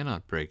thieves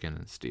cannot break in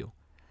and steal.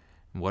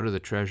 And what are the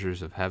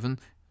treasures of heaven?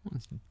 Well,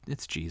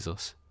 it's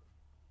Jesus.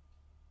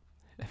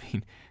 I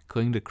mean,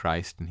 cling to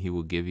Christ and he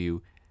will give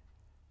you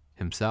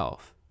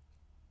himself.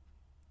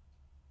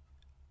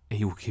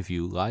 He will give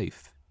you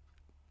life,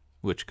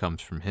 which comes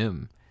from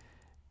him,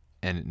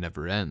 and it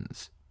never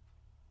ends.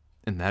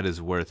 And that is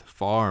worth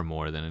far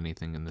more than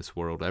anything in this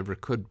world ever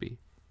could be.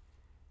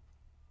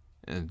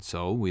 And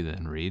so we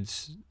then read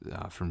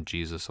from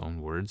Jesus'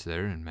 own words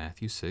there in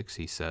Matthew 6,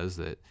 he says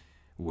that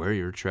where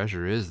your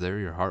treasure is, there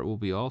your heart will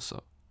be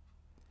also.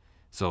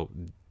 So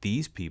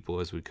these people,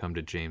 as we come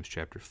to James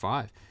chapter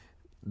 5,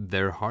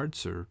 their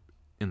hearts are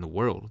in the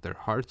world. Their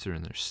hearts are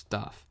in their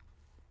stuff.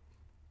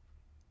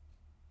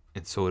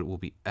 And so it will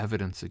be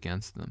evidence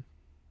against them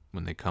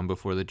when they come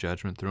before the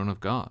judgment throne of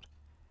God.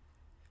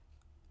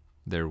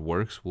 Their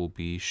works will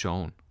be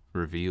shown,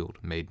 revealed,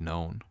 made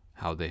known,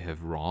 how they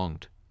have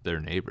wronged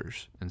their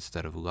neighbors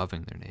instead of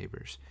loving their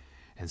neighbors.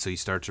 And so you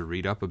start to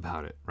read up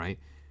about it, right?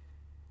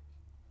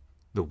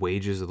 The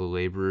wages of the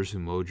laborers who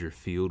mowed your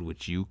field,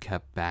 which you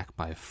kept back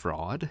by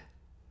fraud.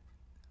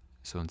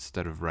 So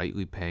instead of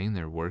rightly paying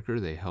their worker,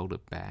 they held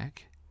it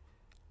back.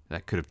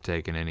 That could have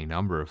taken any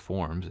number of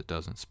forms. It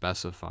doesn't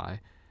specify.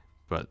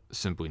 But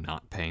simply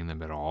not paying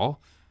them at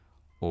all,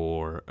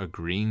 or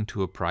agreeing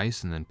to a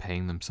price and then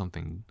paying them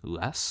something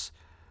less,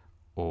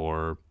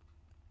 or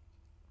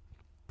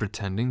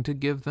pretending to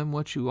give them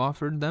what you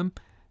offered them,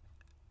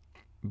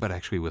 but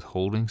actually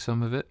withholding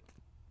some of it.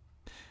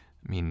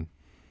 I mean,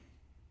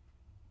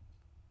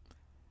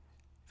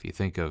 if you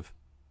think of,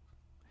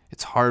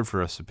 it's hard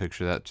for us to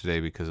picture that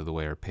today because of the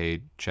way our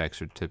paychecks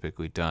are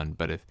typically done,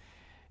 but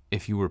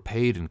if you were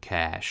paid in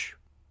cash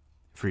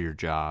for your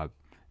job,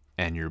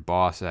 and your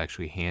boss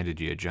actually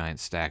handed you a giant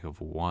stack of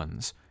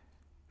ones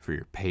for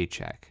your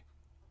paycheck,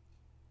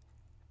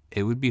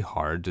 it would be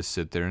hard to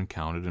sit there and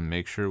count it and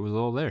make sure it was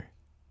all there.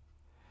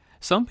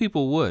 Some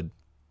people would,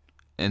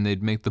 and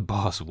they'd make the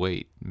boss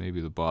wait.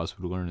 Maybe the boss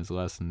would learn his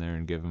lesson there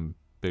and give him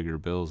bigger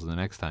bills the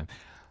next time.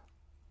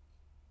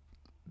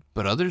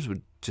 But others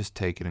would just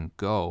take it and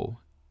go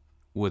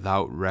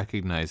without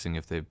recognizing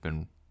if they've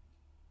been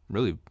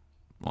really,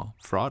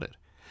 frauded.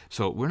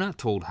 So we're not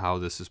told how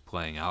this is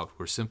playing out.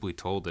 We're simply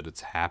told that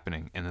it's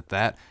happening, and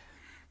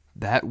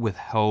that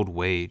withheld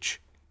wage,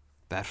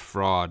 that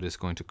fraud is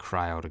going to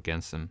cry out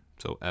against them.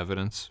 So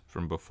evidence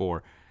from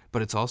before.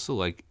 But it's also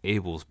like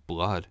Abel's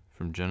blood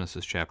from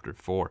Genesis chapter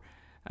 4.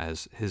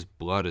 As his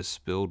blood is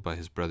spilled by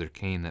his brother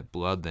Cain, that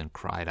blood then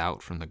cried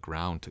out from the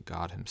ground to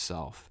God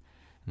himself.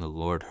 And the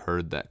Lord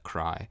heard that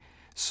cry.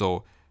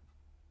 So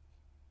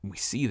we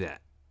see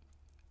that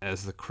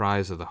as the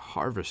cries of the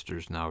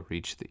harvesters now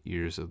reach the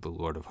ears of the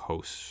Lord of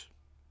hosts,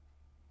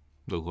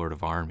 the Lord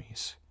of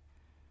armies.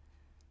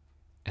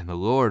 And the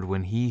Lord,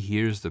 when he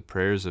hears the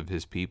prayers of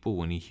his people,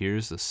 when he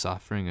hears the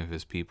suffering of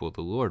his people,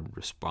 the Lord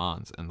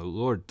responds and the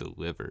Lord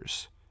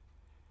delivers.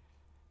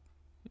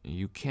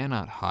 You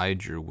cannot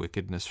hide your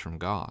wickedness from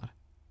God.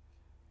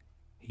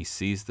 He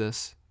sees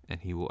this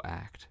and he will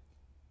act.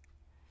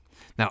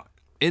 Now,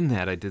 in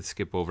that, I did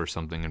skip over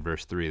something in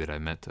verse 3 that I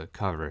meant to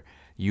cover.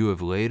 You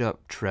have laid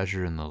up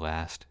treasure in the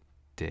last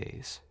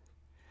days.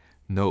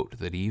 Note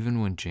that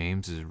even when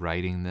James is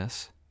writing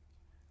this,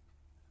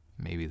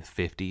 maybe the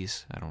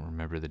 50s, I don't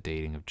remember the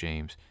dating of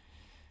James.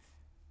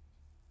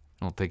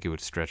 I don't think it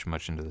would stretch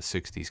much into the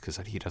 60s because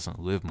he doesn't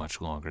live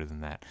much longer than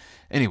that.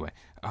 Anyway,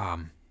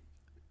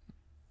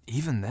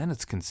 even then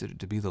it's considered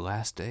to be the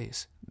last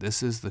days.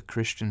 This is the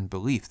Christian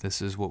belief.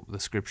 This is what the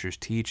scriptures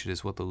teach. It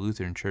is what the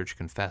Lutheran Church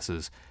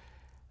confesses,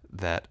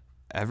 that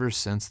ever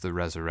since the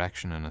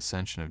resurrection and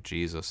ascension of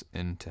Jesus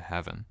into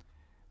heaven,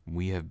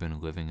 we have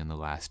been living in the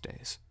last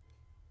days.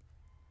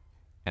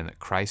 And that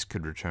Christ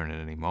could return at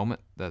any moment,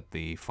 that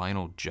the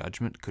final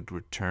judgment could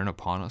return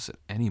upon us at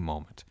any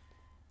moment.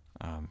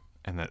 And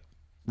that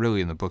really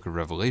in the book of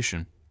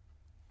Revelation,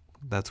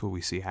 that's what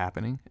we see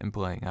happening and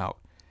playing out.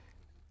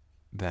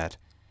 That,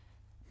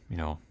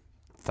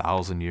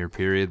 1,000-year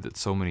period that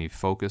so many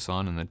focus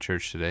on in the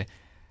church today,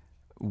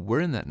 we're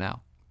in that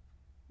now.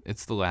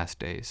 It's the last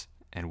days,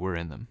 and we're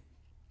in them.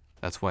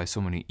 That's why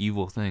so many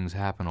evil things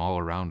happen all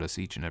around us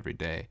each and every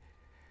day.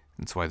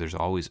 That's why there's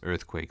always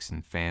earthquakes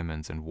and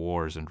famines and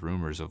wars and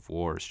rumors of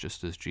wars,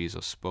 just as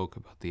Jesus spoke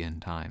about the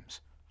end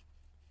times.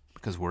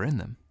 Because we're in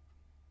them.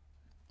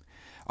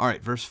 All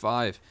right, verse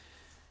 5.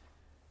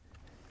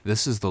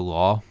 This is the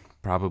law,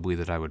 probably,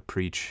 that I would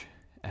preach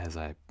as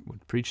I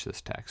would preach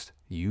this text.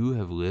 You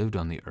have lived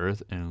on the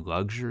earth in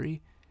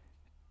luxury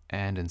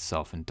and in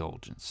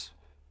self-indulgence.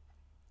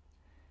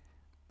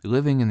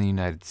 Living in the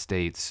United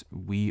States,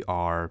 we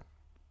are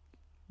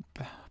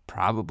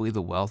probably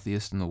the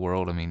wealthiest in the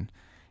world. I mean,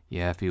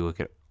 yeah, if you look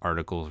at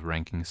articles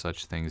ranking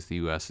such things, the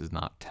U.S. is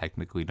not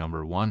technically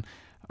number one.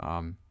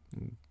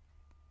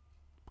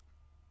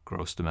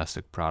 Gross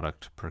domestic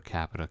product per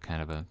capita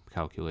kind of a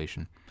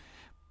calculation.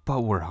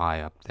 But we're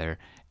high up there.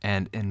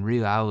 And in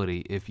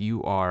reality, if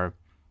you are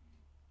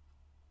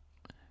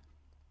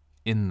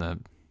even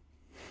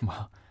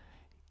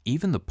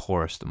the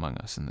poorest among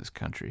us in this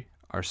country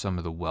are some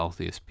of the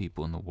wealthiest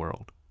people in the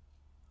world.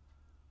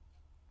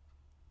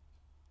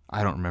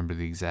 I don't remember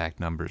the exact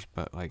numbers,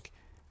 but like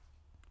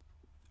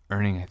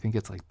earning, I think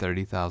it's like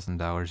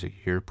 $30,000 a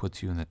year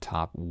puts you in the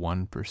top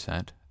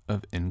 1%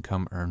 of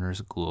income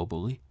earners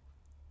globally.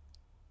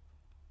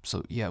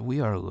 So yeah,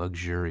 we are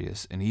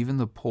luxurious, and even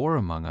the poor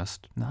among us,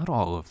 not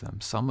all of them,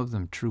 some of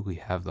them truly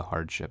have the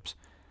hardships,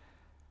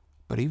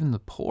 but even the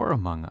poor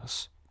among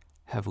us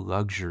have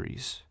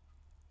luxuries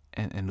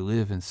and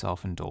live in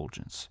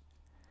self-indulgence.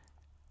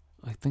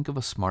 Like, think of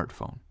a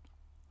smartphone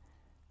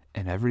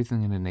and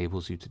everything it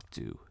enables you to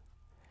do.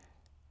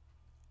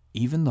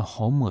 Even the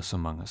homeless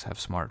among us have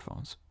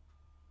smartphones,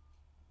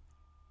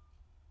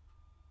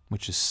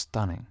 which is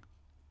stunning.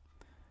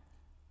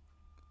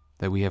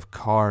 That we have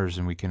cars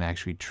and we can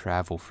actually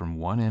travel from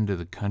one end of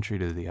the country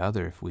to the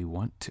other if we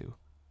want to.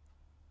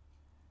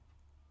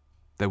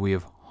 That we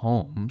have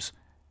homes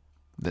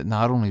that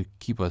not only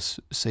keep us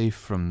safe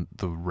from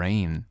the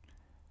rain,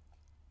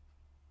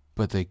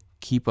 but they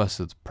keep us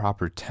at the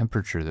proper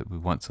temperature that we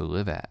want to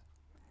live at.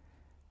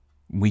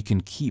 We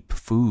can keep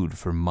food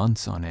for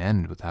months on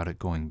end without it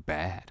going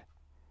bad.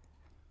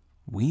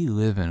 We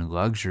live in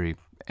luxury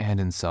and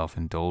in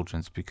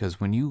self-indulgence because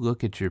when you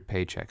look at your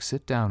paycheck,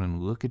 sit down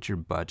and look at your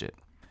budget.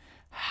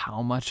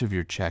 How much of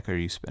your check are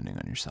you spending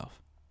on yourself?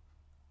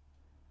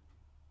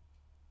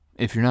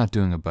 If you're not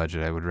doing a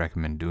budget, I would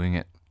recommend doing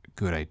it.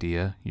 Good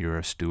idea. You're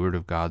a steward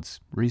of God's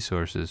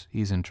resources.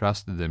 He's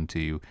entrusted them to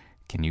you.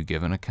 Can you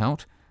give an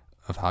account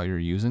of how you're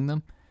using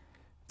them?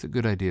 It's a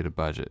good idea to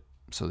budget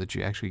so that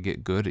you actually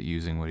get good at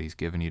using what He's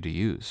given you to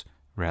use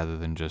rather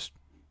than just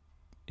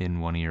in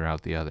one ear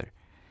out the other.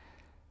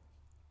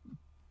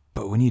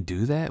 But when you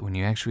do that, when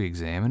you actually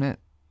examine it,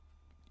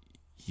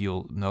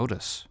 you'll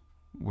notice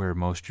where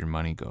most of your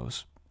money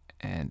goes.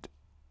 And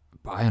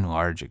by and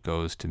large, it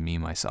goes to me,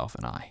 myself,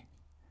 and I.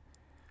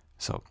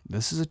 So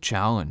this is a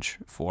challenge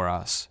for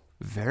us,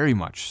 very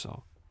much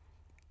so,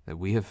 that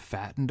we have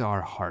fattened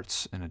our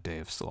hearts in a day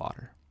of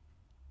slaughter.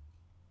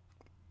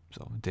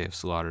 So a day of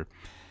slaughter,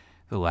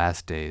 the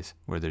last days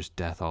where there's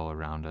death all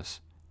around us,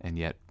 and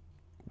yet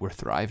we're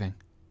thriving.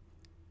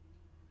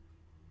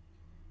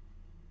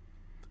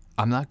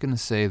 I'm not going to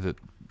say that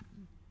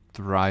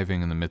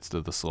thriving in the midst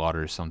of the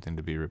slaughter is something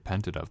to be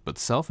repented of, but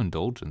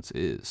self-indulgence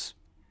is.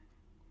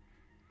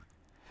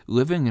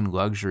 Living in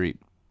luxury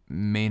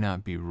may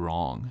not be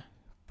wrong,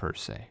 per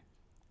se.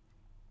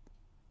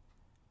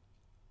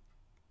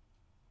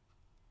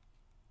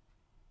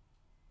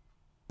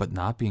 But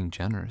not being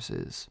generous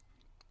is.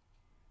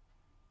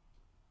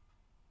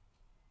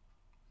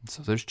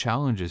 So there's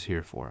challenges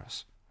here for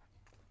us.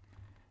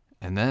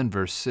 And then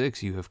verse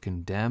 6, you have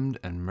condemned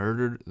and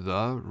murdered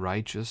the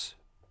righteous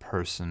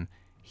person.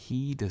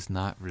 He does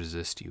not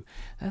resist you.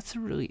 That's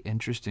a really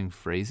interesting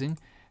phrasing,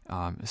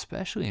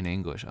 especially in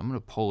English. I'm going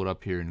to pull it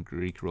up here in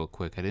Greek real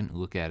quick. I didn't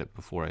look at it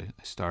before I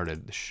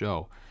started the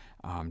show,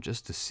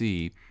 just to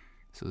see.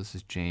 So this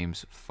is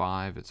James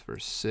 5, it's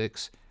verse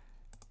 6.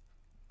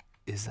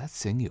 Is that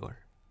singular?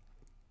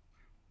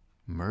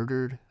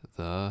 Murdered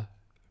the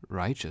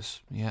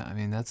righteous. Yeah, I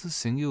mean, that's a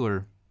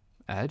singular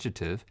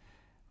adjective.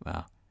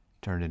 Well,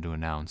 turned into a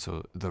noun,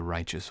 so the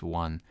righteous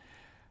one.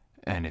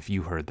 And if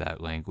you heard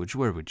that language,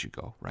 where would you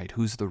go, right?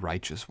 Who's the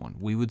righteous one?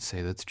 We would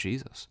say that's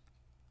Jesus.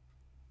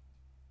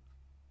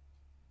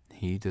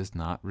 He does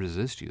not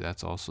resist you.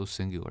 That's also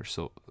singular.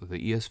 So the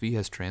ESV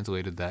has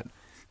translated that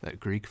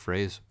Greek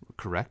phrase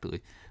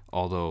correctly,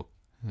 although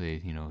they,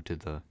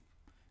 did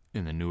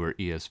in the newer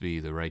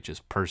ESV, the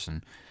righteous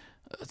person.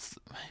 It's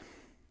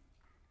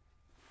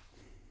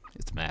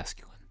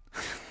masculine.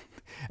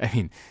 I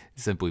mean,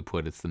 simply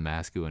put, it's the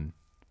masculine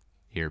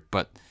here,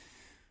 but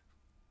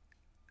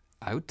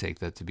I would take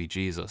that to be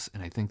Jesus,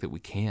 and I think that we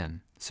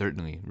can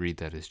certainly read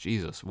that as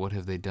Jesus. What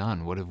have they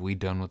done? What have we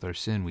done with our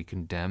sin? We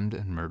condemned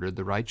and murdered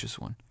the righteous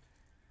one.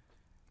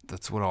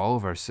 That's what all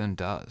of our sin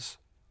does.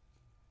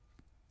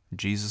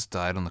 Jesus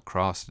died on the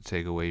cross to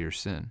take away your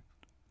sin,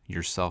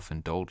 your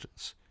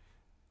self-indulgence.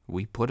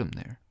 We put him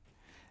there,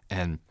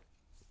 and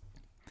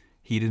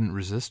he didn't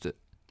resist it.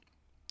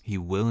 He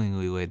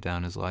willingly laid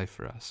down his life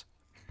for us.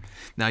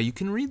 Now, you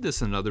can read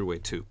this another way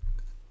too.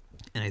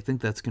 And I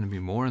think that's going to be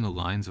more in the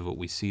lines of what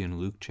we see in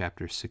Luke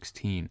chapter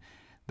 16.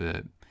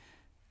 The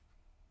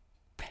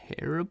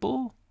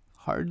parable?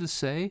 Hard to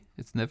say.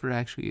 It's never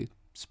actually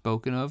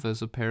spoken of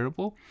as a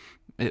parable.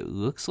 It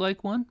looks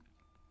like one,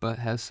 but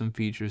has some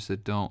features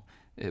that don't.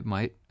 It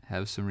might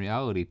have some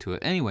reality to it.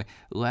 Anyway,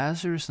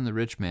 Lazarus and the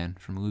rich man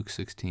from Luke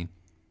 16.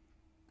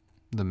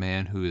 The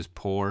man who is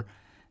poor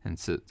and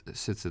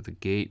sits at the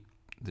gate.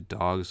 The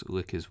dogs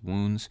lick his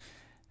wounds.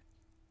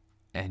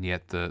 And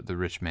yet the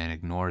rich man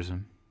ignores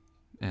him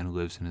and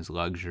lives in his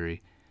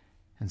luxury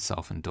and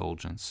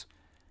self-indulgence.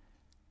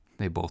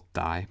 They both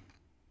die,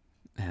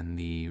 and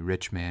the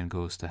rich man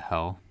goes to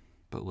hell,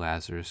 but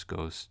Lazarus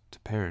goes to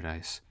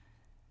paradise.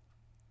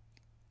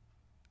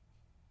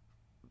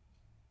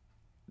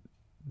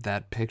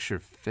 That picture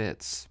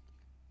fits.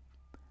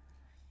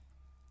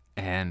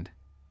 And,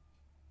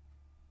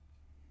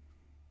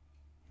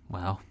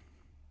 well,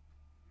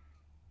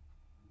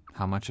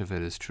 how much of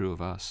it is true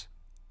of us?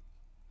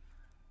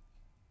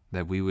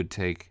 That we would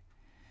take,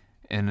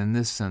 and in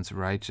this sense,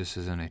 righteous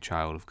isn't a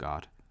child of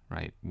God,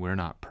 right? We're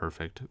not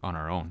perfect on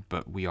our own,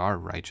 but we are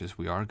righteous.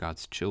 We are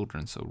God's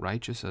children, so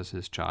righteous as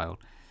his child.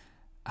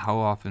 How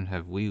often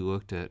have we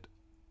looked at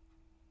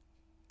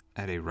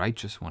a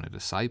righteous one, a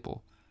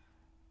disciple,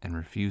 and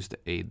refused to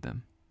aid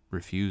them,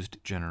 refused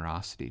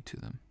generosity to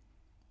them?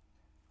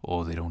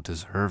 Oh, they don't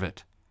deserve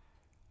it.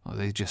 Oh,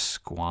 they just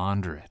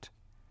squander it.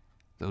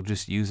 They'll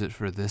just use it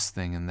for this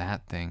thing and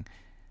that thing.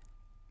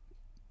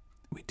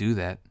 We do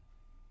that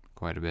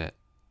quite a bit.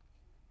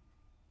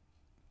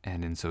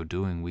 And in so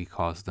doing, we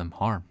cause them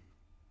harm.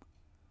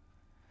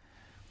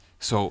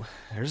 So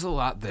there's a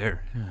lot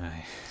there.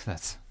 I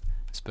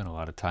spent a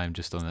lot of time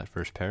just on that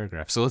first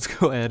paragraph. So let's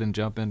go ahead and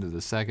jump into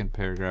the second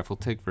paragraph. We'll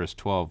take verse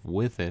 12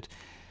 with it.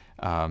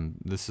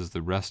 This is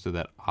the rest of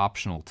that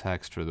optional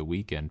text for the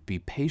weekend. Be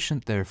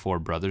patient, therefore,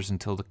 brothers,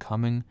 until the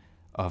coming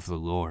of the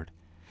Lord.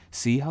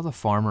 See how the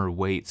farmer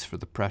waits for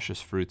the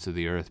precious fruits of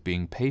the earth,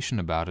 being patient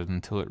about it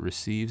until it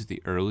receives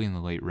the early and the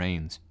late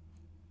rains.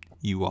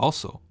 You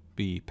also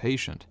be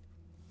patient.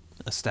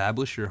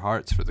 Establish your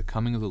hearts, for the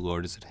coming of the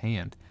Lord is at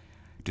hand.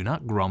 Do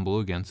not grumble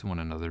against one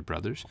another,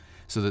 brothers,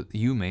 so that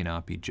you may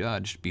not be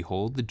judged.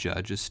 Behold, the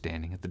judge is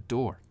standing at the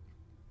door.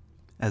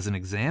 As an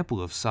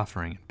example of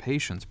suffering and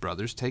patience,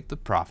 brothers, take the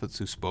prophets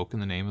who spoke in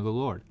the name of the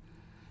Lord.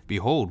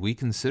 Behold, we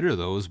consider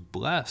those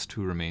blessed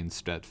who remain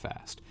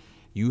steadfast.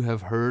 You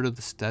have heard of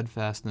the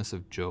steadfastness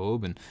of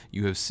Job, and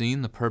you have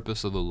seen the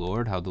purpose of the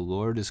Lord, how the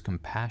Lord is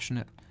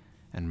compassionate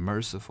and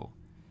merciful.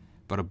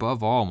 But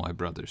above all, my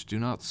brothers, do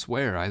not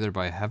swear either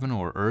by heaven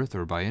or earth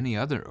or by any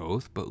other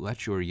oath, but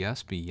let your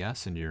yes be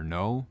yes and your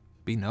no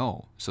be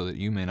no, so that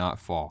you may not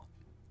fall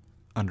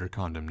under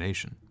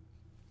condemnation.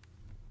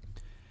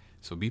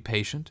 So be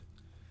patient.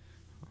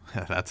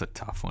 That's a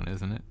tough one,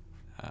 isn't it?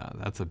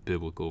 That's a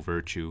biblical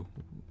virtue,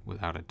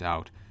 without a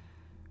doubt.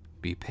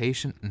 Be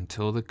patient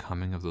until the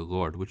coming of the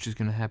Lord, which is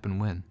going to happen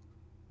when?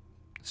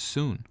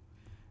 Soon,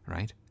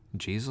 right?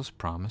 Jesus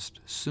promised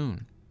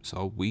soon.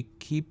 So we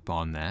keep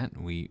on that.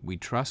 We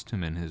trust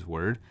him in his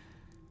word.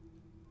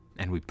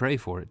 And we pray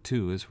for it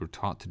too, as we're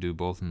taught to do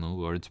both in the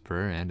Lord's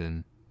Prayer and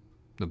in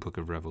the book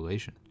of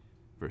Revelation,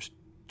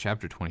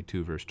 chapter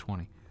 22, verse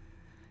 20.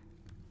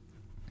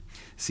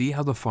 See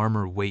how the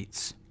farmer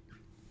waits.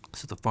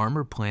 So the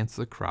farmer plants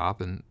the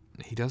crop, and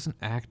he doesn't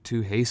act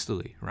too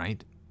hastily,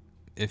 right?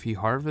 If he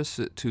harvests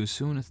it too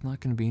soon, it's not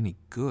going to be any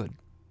good.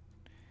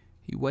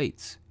 He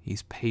waits.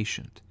 He's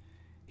patient.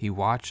 He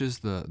watches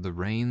the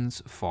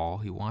rains fall.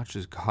 He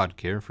watches God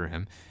care for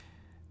him.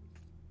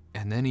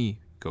 And then he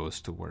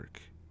goes to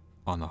work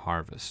on the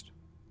harvest.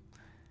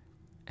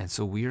 And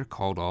so we are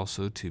called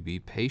also to be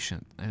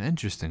patient. And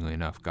interestingly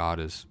enough, God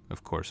is,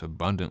 of course,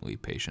 abundantly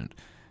patient.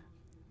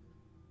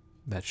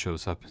 That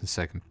shows up in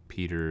 2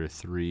 Peter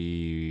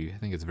 3, I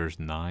think it's verse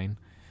 9.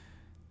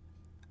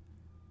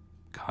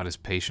 God is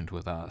patient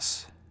with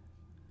us.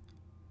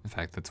 In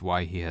fact, that's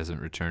why he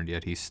hasn't returned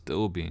yet. He's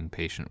still being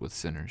patient with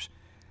sinners.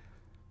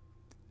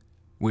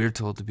 We are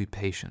told to be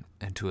patient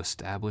and to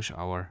establish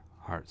our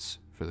hearts,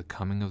 for the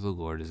coming of the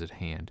Lord is at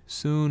hand.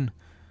 Soon.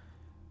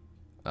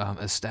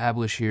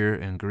 Establish here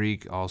in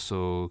Greek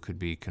also could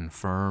be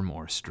confirm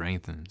or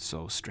strengthen.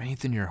 So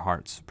strengthen your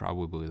hearts,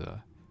 probably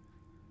the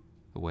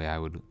way I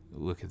would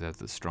look at that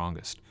the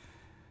strongest.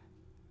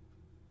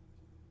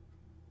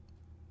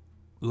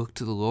 Look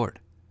to the Lord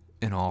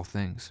in all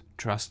things.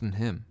 Trust in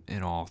him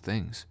in all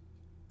things.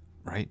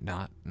 Right?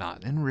 Not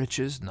in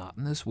riches, not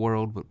in this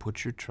world, but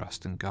put your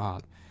trust in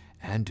God.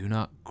 And do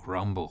not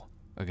grumble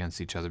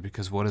against each other,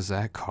 because what does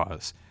that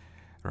cause?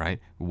 Right?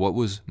 What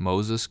was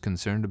Moses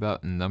concerned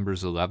about in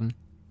Numbers 11?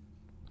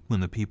 When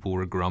the people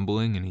were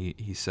grumbling and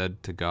he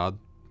said to God,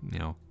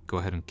 go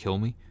ahead and kill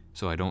me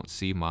so I don't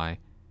see my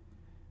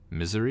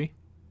misery.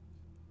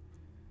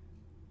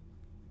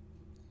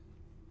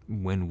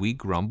 When we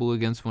grumble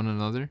against one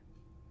another,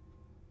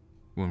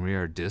 when we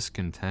are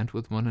discontent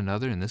with one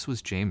another, and this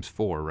was James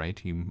 4,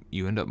 right?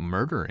 You end up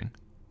murdering.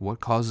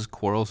 What causes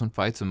quarrels and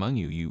fights among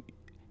you?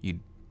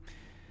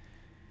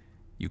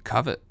 You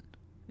covet,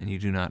 and you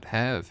do not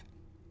have.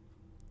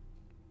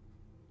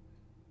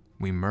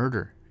 We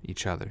murder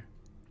each other.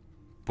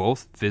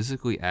 Both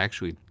physically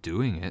actually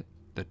doing it,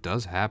 that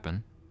does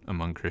happen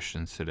among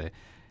Christians today,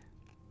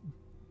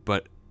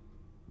 but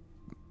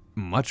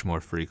much more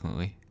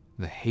frequently,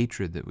 the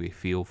hatred that we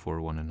feel for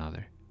one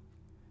another.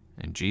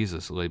 And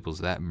Jesus labels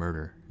that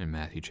murder in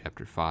Matthew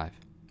chapter 5.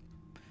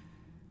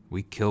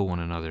 We kill one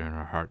another in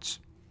our hearts.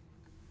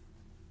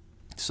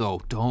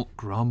 So don't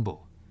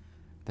grumble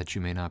that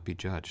you may not be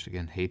judged.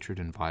 Again, hatred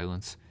and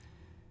violence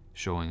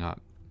showing up.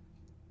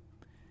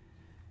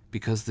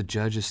 Because the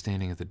judge is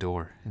standing at the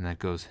door, and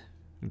that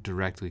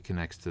directly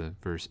connects to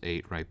verse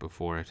 8 right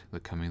before it. The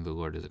coming of the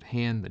Lord is at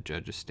hand. The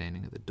judge is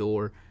standing at the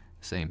door.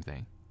 Same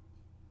thing.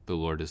 The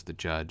Lord is the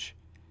judge.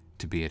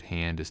 To be at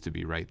hand is to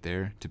be right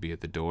there. To be at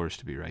the door is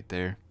to be right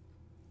there.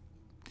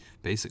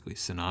 Basically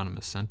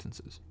synonymous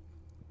sentences.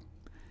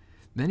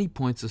 Then he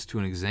points us to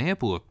an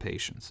example of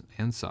patience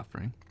and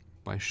suffering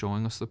by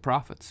showing us the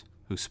prophets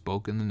who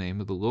spoke in the name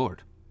of the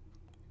Lord.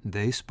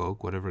 They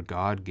spoke whatever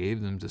God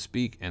gave them to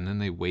speak, and then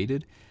they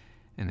waited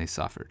and they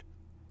suffered.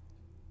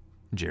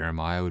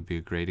 Jeremiah would be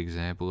a great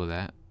example of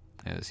that,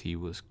 as he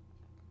was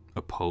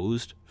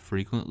opposed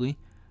frequently.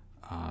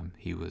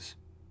 He was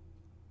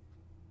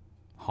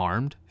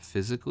harmed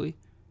physically.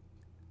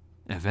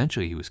 And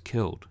eventually he was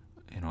killed.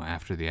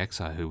 After the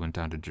exile, he went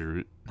down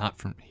to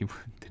he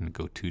didn't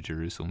go to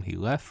Jerusalem. He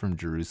left from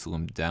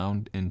Jerusalem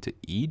down into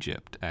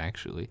Egypt,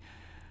 actually.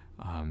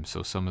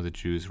 So some of the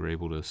Jews were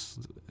able to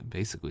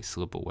basically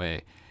slip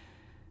away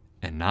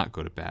and not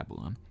go to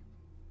Babylon.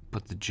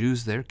 But the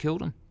Jews there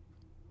killed him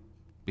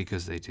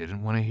because they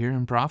didn't want to hear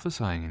him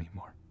prophesying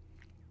anymore.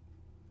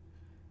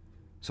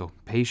 So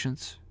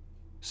patience,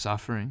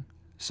 suffering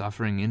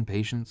in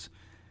patience.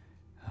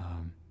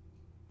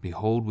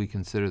 Behold, we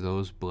consider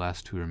those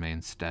blessed who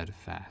remain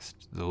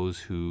steadfast, those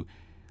who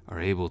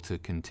are able to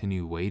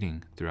continue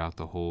waiting throughout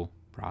the whole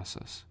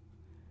process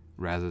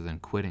rather than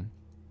quitting.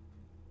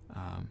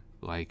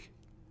 Like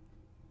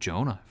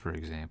Jonah, for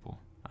example.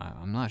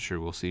 I'm not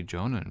sure we'll see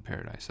Jonah in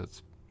paradise.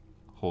 That's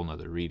a whole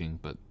nother reading,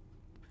 but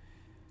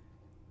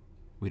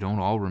we don't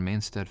all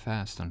remain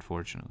steadfast,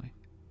 unfortunately.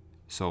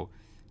 So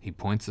he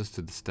points us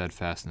to the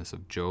steadfastness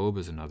of Job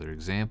as another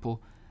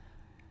example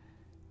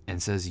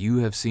and says, you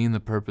have seen the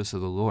purpose of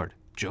the Lord.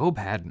 Job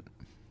hadn't,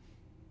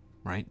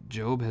 right?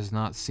 Job has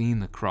not seen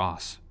the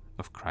cross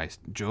of Christ.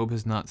 Job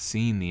has not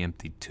seen the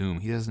empty tomb.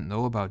 He doesn't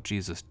know about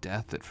Jesus'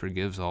 death that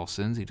forgives all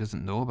sins. He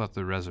doesn't know about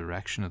the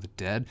resurrection of the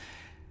dead.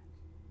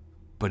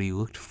 But he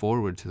looked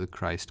forward to the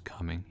Christ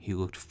coming. He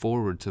looked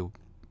forward to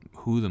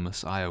who the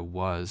Messiah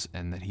was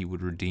and that he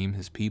would redeem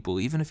his people,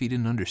 even if he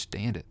didn't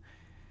understand it.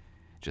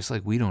 Just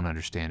like we don't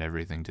understand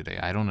everything today.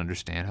 I don't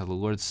understand how the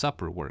Lord's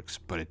Supper works,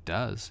 but it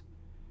does.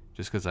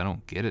 Just because I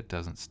don't get it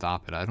doesn't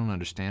stop it. I don't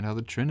understand how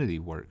the Trinity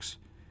works.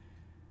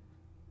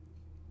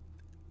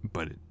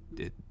 But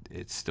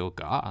it's still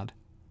God.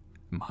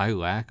 My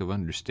lack of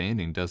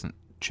understanding doesn't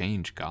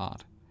change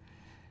God.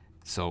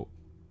 So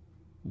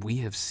we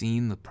have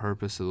seen the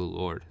purpose of the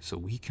Lord, so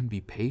we can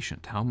be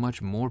patient. How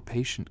much more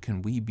patient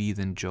can we be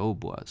than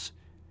Job was?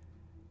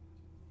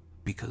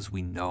 Because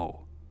we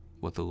know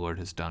what the Lord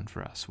has done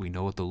for us. We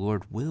know what the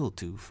Lord will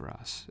do for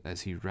us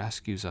as he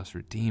rescues us,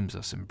 redeems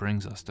us, and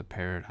brings us to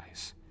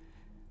paradise.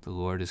 The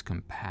Lord is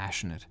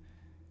compassionate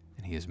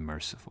and he is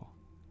merciful.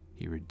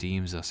 He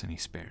redeems us and he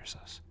spares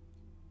us.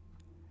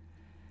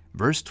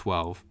 Verse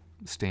 12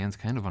 stands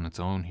kind of on its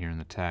own here in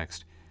the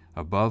text.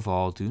 Above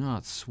all, do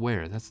not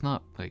swear. That's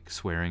not like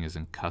swearing as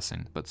in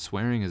cussing, but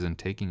swearing as in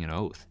taking an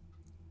oath.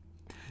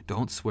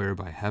 Don't swear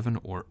by heaven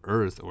or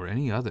earth or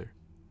any other.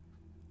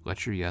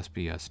 Let your yes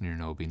be yes and your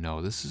no be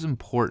no. This is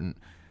important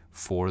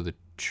for the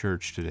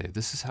church today.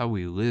 This is how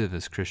we live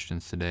as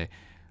Christians today.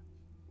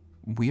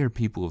 We are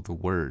people of the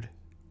Word.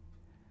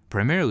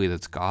 Primarily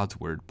that's God's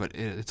Word, but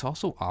it's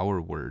also our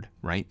word,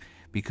 right?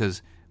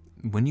 Because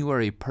when you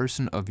are a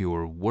person of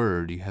your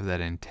word, you have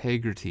that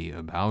integrity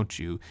about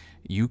you.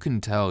 You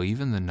can tell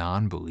even the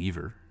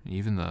non-believer,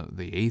 even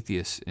the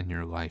atheist in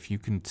your life, you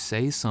can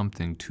say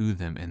something to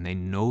them and they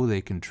know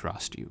they can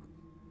trust you.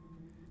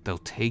 They'll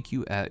take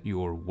you at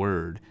your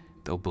word.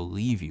 They'll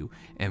believe you.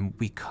 And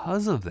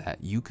because of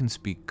that, you can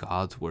speak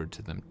God's word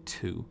to them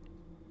too.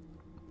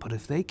 But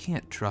if they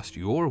can't trust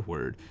your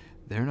word,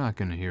 they're not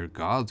going to hear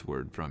God's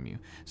word from you.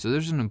 So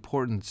there's an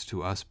importance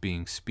to us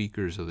being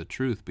speakers of the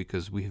truth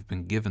because we have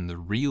been given the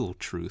real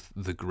truth,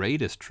 the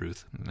greatest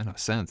truth, in a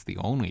sense, the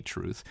only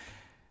truth,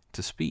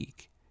 to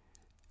speak.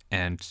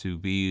 And to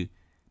be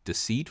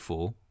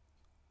deceitful,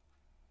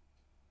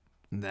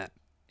 that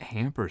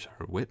hampers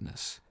our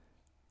witness.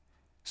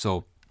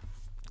 So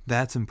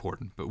that's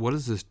important. But what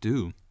does this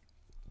do?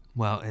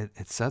 Well,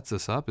 it sets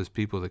us up as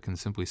people that can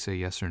simply say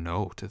yes or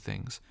no to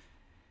things.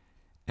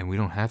 And we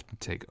don't have to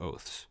take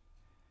oaths.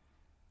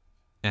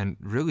 And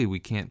really, we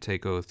can't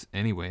take oaths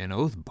anyway. An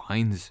oath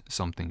binds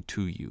something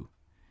to you.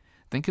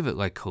 Think of it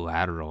like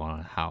collateral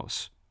on a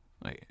house,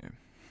 like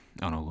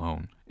on a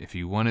loan. If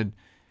you wanted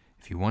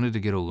to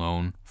get a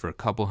loan for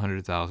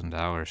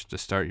 $200,000 to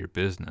start your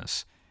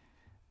business,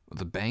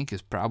 the bank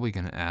is probably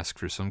going to ask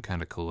for some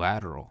kind of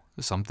collateral,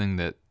 something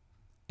that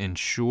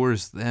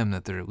ensures them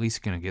that they're at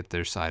least going to get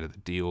their side of the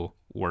deal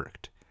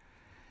worked.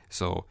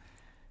 So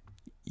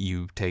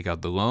you take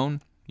out the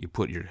loan, you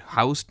put your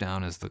house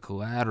down as the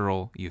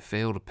collateral, you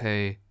fail to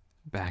pay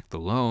back the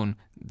loan,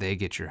 they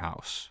get your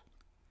house.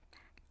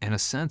 In a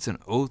sense, an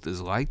oath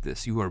is like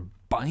this. You are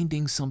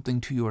binding something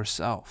to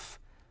yourself.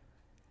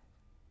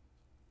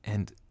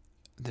 And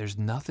there's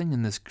nothing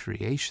in this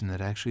creation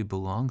that actually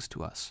belongs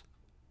to us.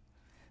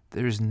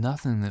 There's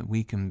nothing that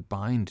we can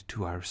bind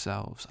to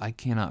ourselves. I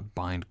cannot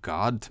bind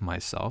God to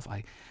myself.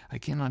 I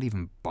cannot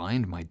even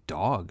bind my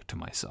dog to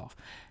myself.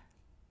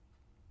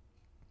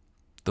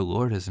 The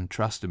Lord has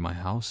entrusted my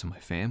house and my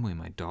family,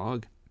 my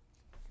dog.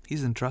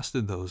 He's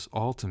entrusted those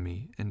all to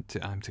me, and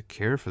I'm to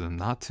care for them,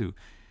 not to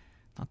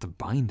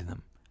bind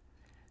them.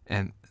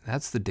 And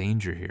that's the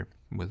danger here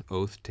with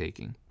oath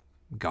taking.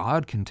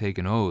 God can take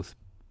an oath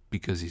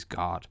because he's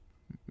God,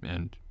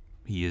 and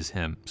he is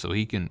him. So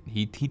he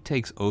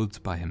takes oaths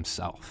by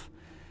himself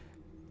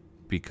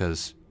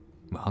because,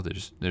 well,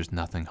 there's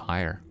nothing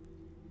higher.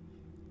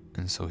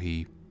 And so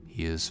he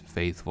is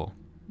faithful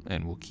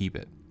and will keep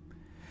it.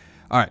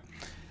 All right.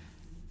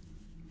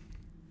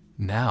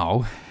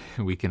 Now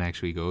we can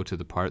actually go to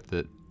the part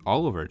that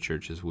all of our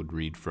churches would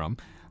read from,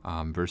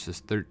 verses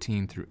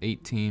 13 through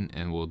 18,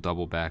 and we'll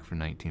double back for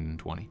 19 and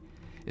 20.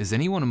 Is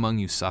anyone among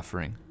you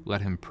suffering?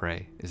 Let him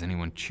pray. Is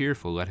anyone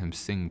cheerful? Let him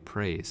sing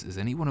praise. Is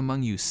anyone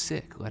among you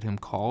sick? Let him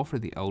call for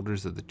the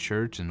elders of the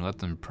church and let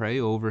them pray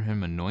over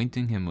him,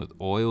 anointing him with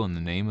oil in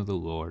the name of the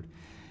Lord.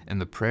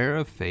 And the prayer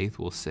of faith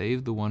will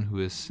save the one who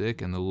is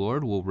sick, and the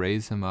Lord will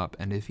raise him up.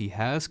 And if he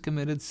has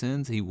committed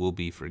sins, he will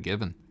be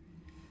forgiven.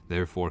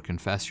 Therefore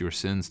confess your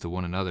sins to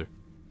one another,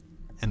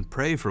 and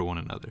pray for one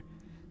another,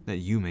 that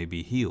you may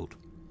be healed.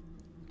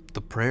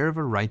 The prayer of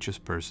a righteous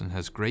person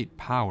has great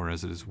power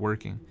as it is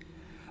working.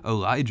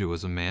 Elijah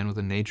was a man with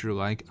a nature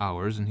like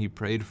ours, and he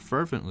prayed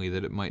fervently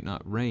that it might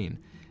not rain.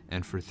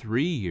 And for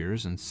 3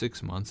 years and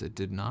 6 months it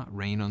did not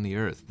rain on the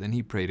earth. Then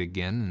he prayed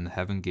again, and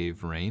heaven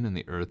gave rain, and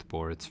the earth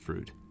bore its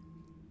fruit.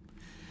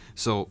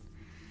 So,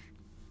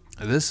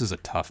 this is a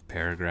tough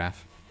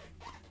paragraph.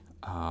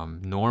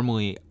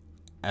 Normally,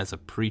 as a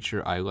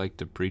preacher, I like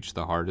to preach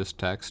the hardest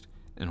text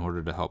in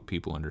order to help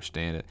people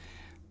understand it.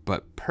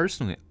 But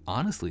personally,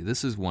 honestly,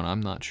 this is one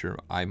I'm not sure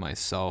I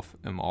myself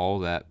am all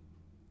that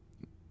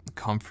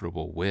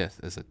comfortable with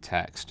as a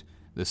text.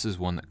 This is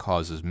one that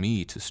causes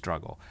me to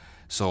struggle.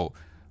 So,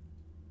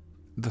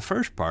 the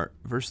first part,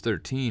 verse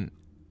 13,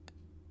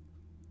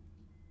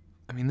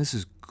 I mean, this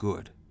is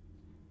good.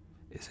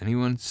 Is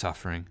anyone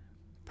suffering?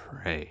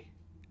 Pray,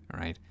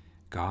 right?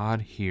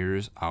 God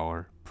hears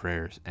our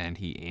prayers, and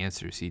he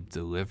answers. He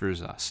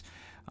delivers us.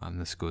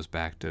 This goes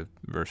back to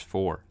verse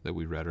 4 that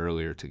we read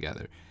earlier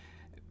together.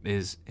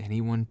 Is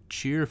anyone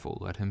cheerful?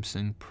 Let him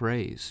sing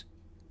praise.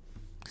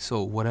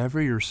 So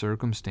whatever your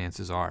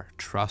circumstances are,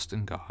 trust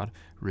in God,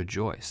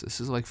 rejoice. This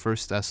is like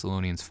 1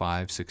 Thessalonians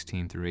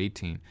 5:16 through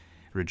 18.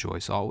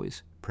 Rejoice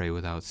always, pray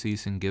without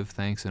ceasing, give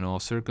thanks in all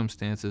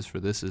circumstances, for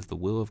this is the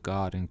will of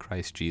God in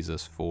Christ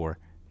Jesus for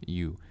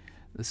you.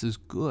 This is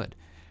good,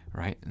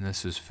 right? And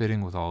this is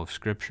fitting with all of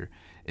Scripture.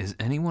 Is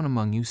anyone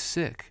among you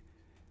sick?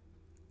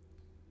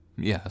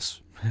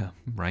 Yes,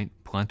 right,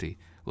 plenty.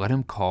 Let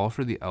him call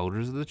for the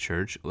elders of the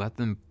church, let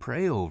them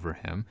pray over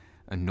him,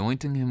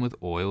 anointing him with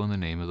oil in the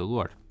name of the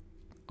Lord.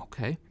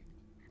 Okay.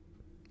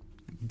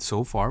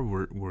 So far,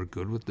 we're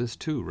good with this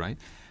too, right?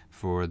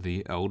 For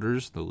the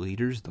elders, the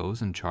leaders,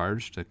 those in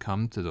charge to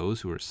come to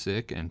those who are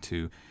sick and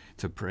to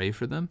pray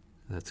for them,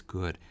 that's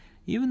good.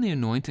 Even the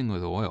anointing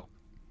with oil.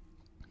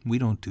 We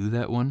don't do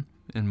that one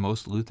in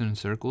most Lutheran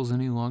circles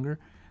any longer.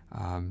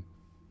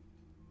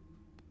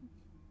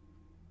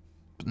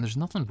 There's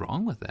nothing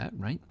wrong with that,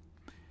 right?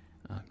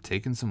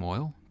 Taking some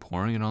oil,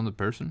 pouring it on the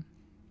person.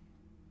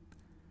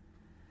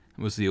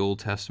 It was the Old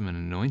Testament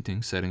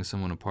anointing, setting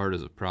someone apart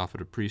as a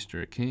prophet, a priest,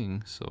 or a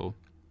king. So,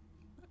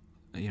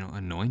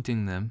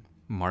 anointing them,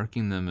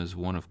 marking them as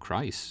one of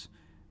Christ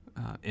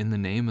in the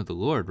name of the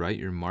Lord, right?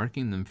 You're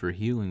marking them for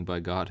healing by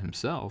God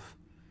himself.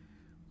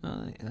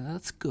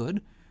 That's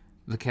good.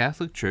 The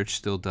Catholic Church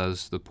still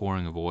does the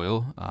pouring of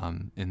oil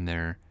in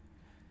their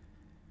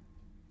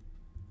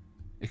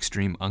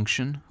extreme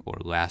unction or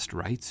last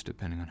rites,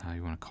 depending on how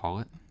you want to call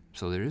it.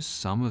 So there is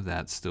some of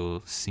that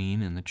still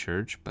seen in the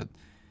church, but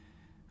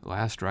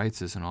last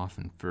rites isn't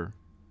often for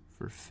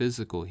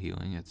physical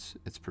healing.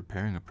 It's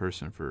preparing a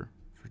person for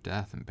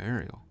death and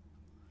burial.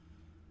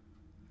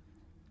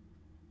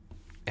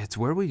 It's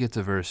where we get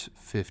to verse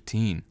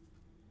 15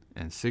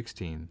 and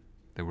 16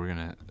 that we're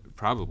going to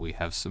probably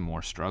have some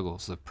more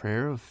struggles. The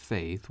prayer of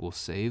faith will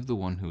save the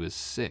one who is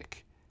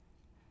sick.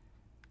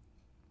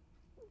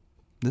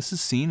 This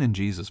is seen in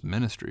Jesus'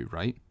 ministry,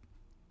 right?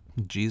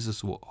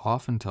 Jesus will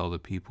often tell the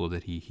people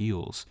that he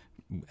heals,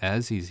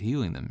 as he's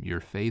healing them, your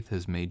faith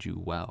has made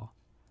you well.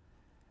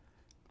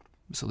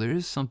 So there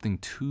is something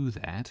to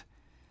that.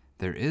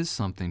 There is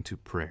something to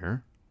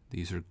prayer.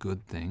 These are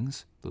good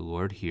things. The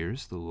Lord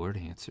hears, the Lord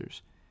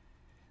answers.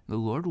 The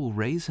Lord will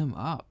raise him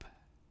up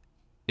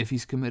If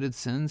he's committed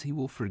sins, he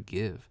will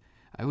forgive.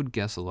 I would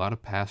guess a lot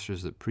of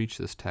pastors that preach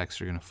this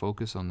text are going to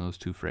focus on those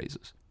two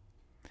phrases.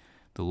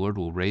 The Lord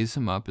will raise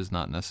him up is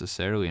not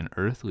necessarily an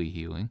earthly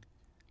healing,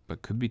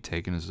 but could be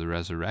taken as the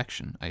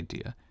resurrection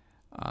idea.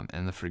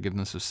 And the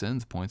forgiveness of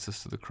sins points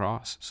us to the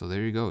cross. So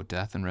there you go,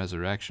 death and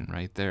resurrection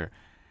right there.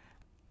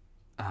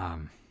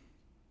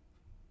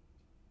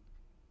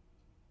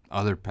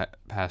 Other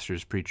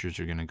pastors, preachers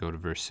are going to go to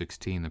verse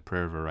 16, the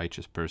prayer of a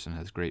righteous person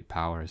has great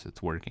power as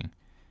it's working.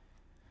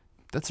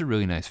 That's a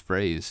really nice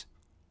phrase,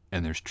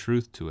 and there's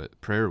truth to it.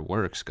 Prayer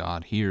works.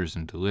 God hears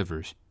and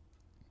delivers.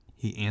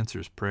 He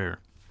answers prayer.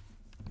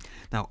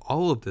 Now,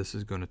 all of this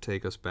is going to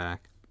take us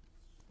back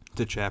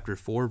to chapter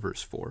 4,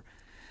 verse 4,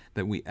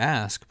 that we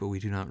ask, but we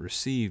do not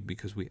receive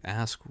because we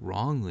ask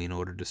wrongly in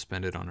order to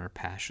spend it on our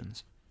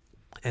passions.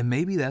 And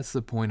maybe that's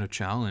the point of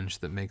challenge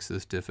that makes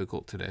this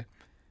difficult today.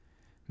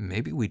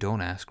 Maybe we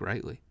don't ask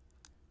rightly.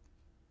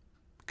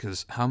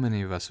 Because how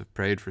many of us have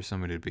prayed for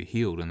somebody to be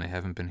healed and they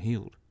haven't been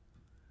healed?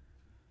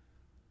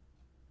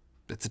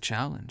 It's a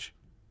challenge,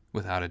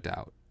 without a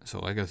doubt. So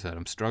like I said,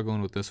 I'm struggling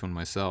with this one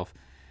myself.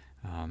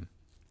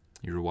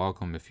 You're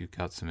welcome if you've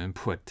got some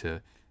input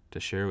to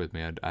share with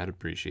me. I'd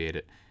appreciate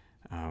it.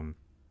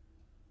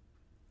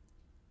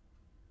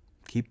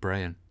 Keep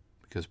praying,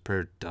 because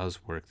prayer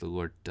does work. The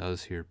Lord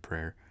does hear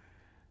prayer.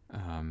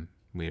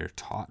 We are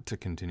taught to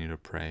continue to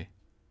pray.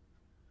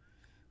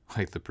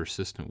 Like the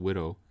persistent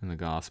widow in the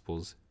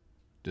Gospels,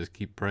 just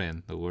keep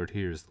praying. The Lord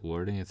hears, the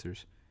Lord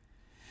answers.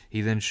 He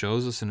then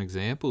shows us an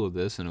example of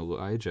this in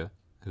Elijah,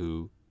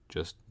 who,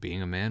 just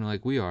being a man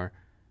like we are,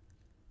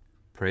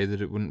 prayed that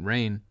it wouldn't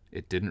rain.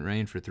 It didn't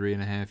rain for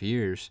 3.5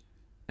 years,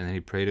 and then he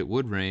prayed it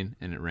would rain,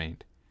 and it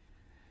rained.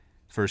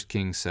 1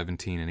 Kings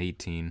 17 and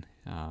 18,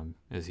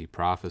 as he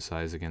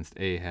prophesies against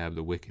Ahab,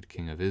 the wicked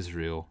king of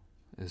Israel,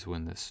 is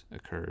when this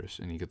occurs.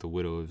 And you get the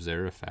widow of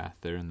Zarephath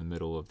there in the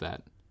middle of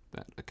that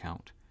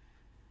account.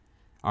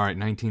 All right,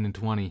 19 and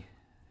 20.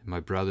 My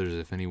brothers,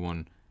 if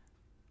anyone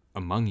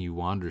among you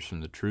wanders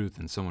from the truth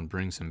and someone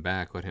brings him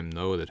back, let him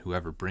know that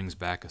whoever brings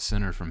back a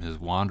sinner from his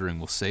wandering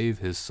will save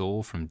his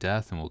soul from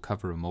death and will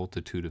cover a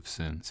multitude of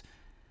sins.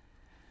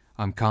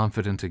 I'm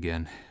confident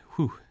again.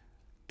 Whew,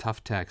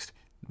 tough text.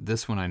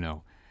 This one I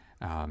know.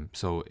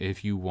 So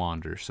if you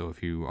wander, so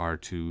if you are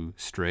to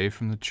stray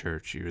from the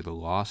church, you're the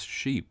lost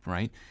sheep,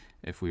 right?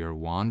 If we are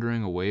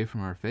wandering away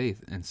from our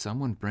faith and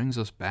someone brings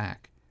us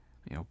back,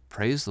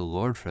 praise the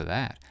Lord for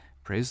that.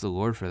 Praise the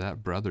Lord for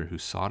that brother who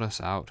sought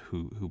us out,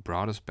 who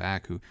brought us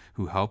back,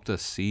 who helped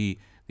us see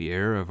the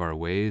error of our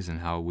ways and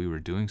how we were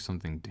doing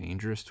something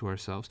dangerous to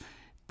ourselves.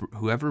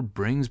 Whoever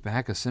brings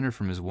back a sinner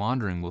from his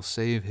wandering will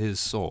save his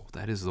soul.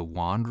 That is the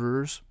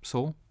wanderer's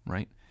soul,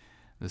 right?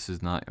 This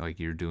is not like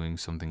you're doing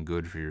something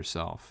good for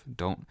yourself.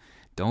 Don't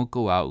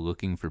go out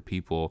looking for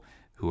people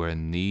who are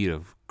in need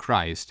of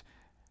Christ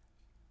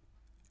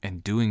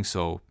and doing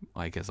so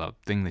like as a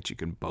thing that you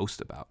can boast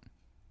about,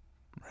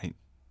 right?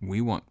 We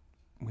want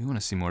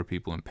to see more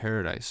people in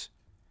paradise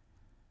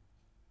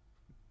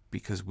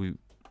because we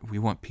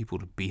want people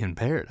to be in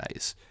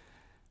paradise.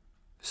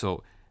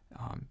 So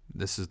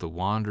this is the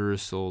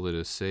wanderer's soul that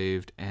is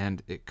saved,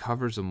 and it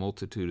covers a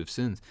multitude of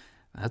sins.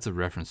 That's a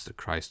reference to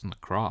Christ on the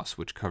cross,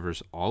 which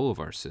covers all of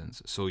our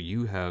sins. So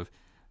you've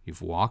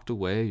walked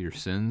away, your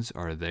sins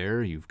are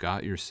there, you've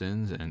got your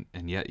sins,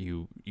 and yet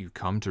you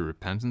come to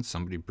repentance,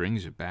 somebody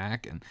brings you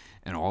back,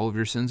 and all of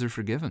your sins are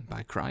forgiven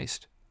by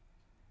Christ.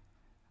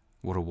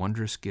 What a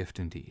wondrous gift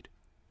indeed.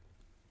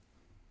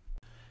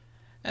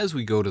 As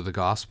we go to the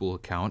gospel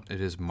account,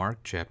 it is Mark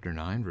chapter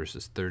 9,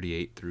 verses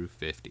 38 through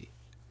 50.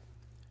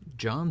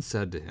 John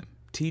said to him,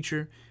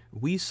 "Teacher,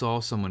 we saw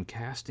someone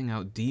casting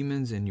out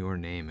demons in your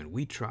name, and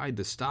we tried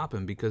to stop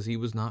him because he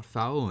was not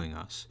following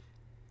us."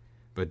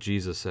 But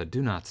Jesus said,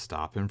 "Do not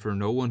stop him, for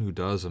no one who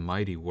does a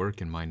mighty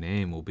work in my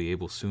name will be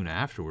able soon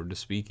afterward to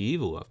speak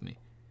evil of me.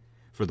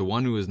 For the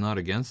one who is not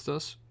against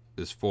us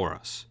is for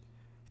us.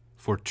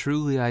 For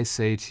truly I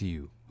say to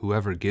you,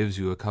 whoever gives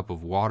you a cup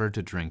of water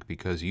to drink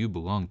because you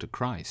belong to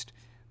Christ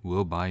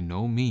will by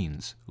no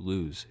means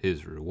lose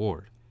his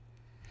reward."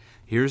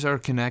 Here's our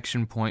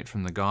connection point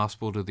from the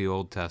Gospel to the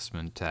Old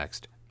Testament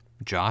text.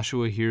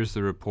 Joshua hears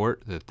the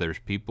report that there's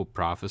people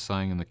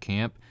prophesying in the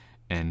camp,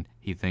 and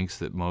he thinks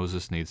that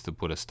Moses needs to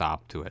put a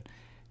stop to it.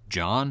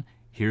 John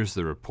hears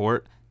the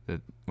report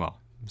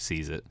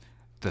sees it,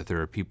 that there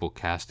are people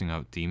casting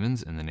out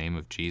demons in the name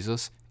of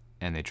Jesus,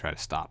 and they try to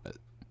stop it.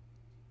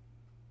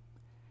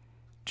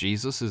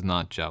 Jesus is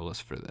not jealous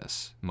for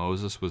this.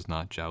 Moses was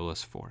not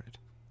jealous for it.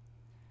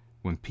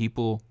 When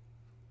people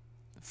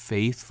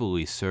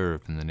faithfully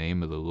serve in the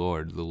name of the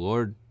Lord's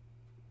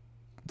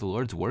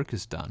work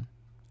is done,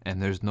 and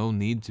there's no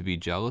need to be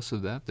jealous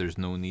of that. There's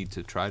no need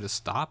to try to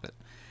stop it.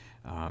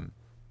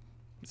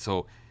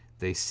 So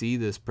they see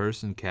this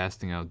person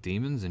casting out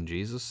demons, and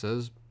Jesus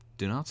says,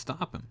 do not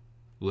stop him.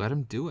 Let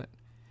him do it.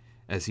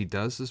 As he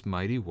does this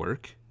mighty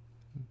work,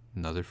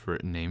 another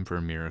name for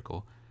a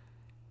miracle,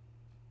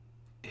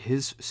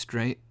 his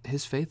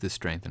faith is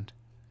strengthened.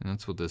 And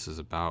that's what this is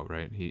about,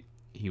 right?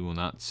 He he will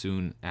not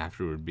soon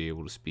afterward be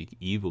able to speak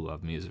evil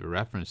of me, is a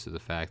reference to the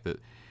fact that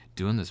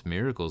doing this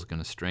miracle is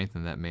going to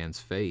strengthen that man's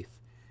faith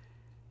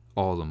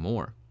all the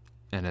more.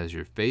 And as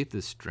your faith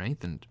is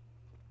strengthened,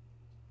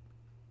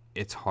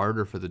 it's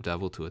harder for the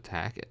devil to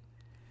attack it.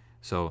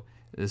 So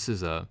this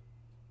is a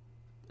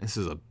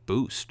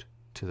boost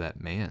to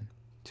that man,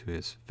 to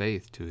his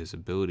faith, to his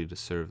ability to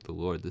serve the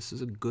Lord. This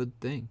is a good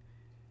thing.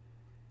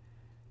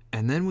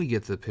 And then we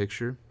get the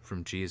picture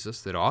from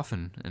Jesus that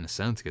often, in a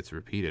sense, gets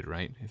repeated,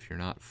 right? If you're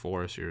not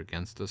for us, you're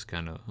against us,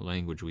 kind of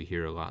language we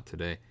hear a lot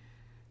today.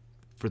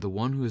 For the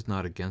one who is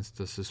not against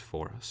us is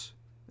for us.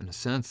 In a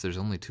sense, there's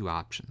only two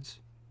options,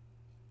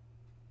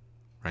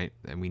 right?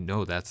 And we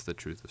know that's the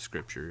truth of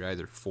Scripture. You're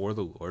either for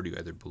the Lord, you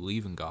either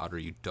believe in God, or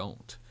you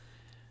don't.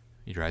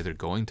 You're either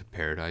going to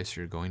paradise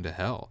or you're going to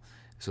hell.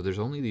 So there's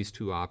only these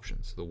two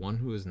options. The one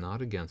who is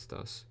not against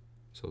us,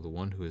 so the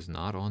one who is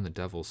not on the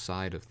devil's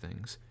side of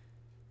things,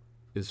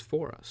 is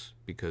for us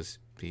because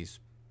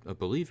he's a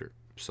believer.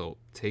 So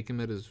take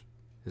him at his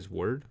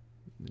word.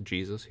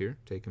 Jesus here,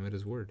 take him at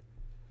his word.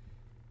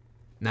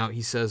 Now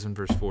he says in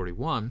verse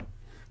 41,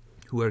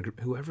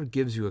 whoever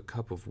gives you a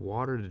cup of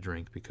water to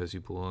drink because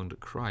you belong to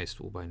Christ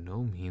will by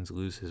no means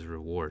lose his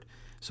reward.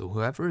 So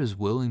whoever is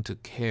willing to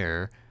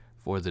care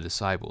for the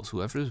disciples,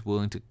 whoever is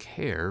willing to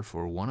care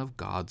for one of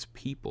God's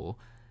people,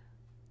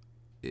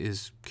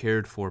 is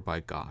cared for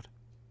by God.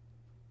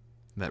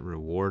 That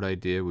reward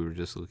idea we were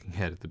just looking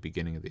at the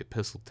beginning of the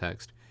epistle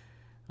text,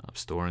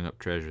 storing up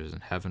treasures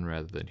in heaven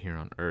rather than here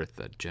on earth,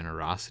 that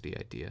generosity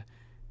idea,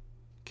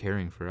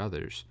 caring for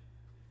others.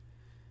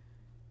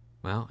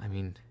 Well, I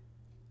mean,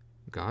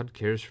 God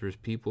cares for his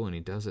people and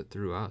he does it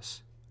through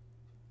us,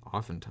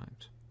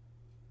 oftentimes.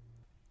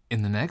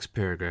 In the next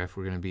paragraph,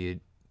 we're going to be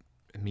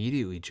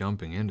immediately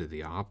jumping into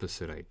the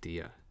opposite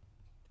idea.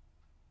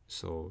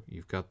 So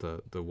you've got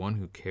the one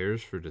who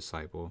cares for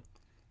disciple,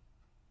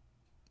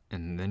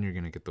 and then you're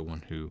going to get the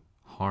one who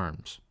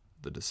harms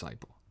the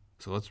disciple.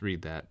 So let's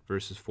read that,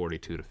 verses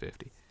 42 to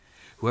 50.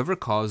 Whoever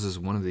causes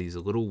one of these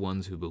little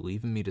ones who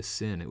believe in me to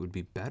sin, it would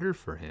be better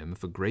for him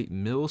if a great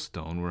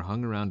millstone were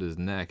hung around his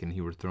neck and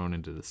he were thrown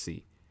into the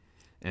sea.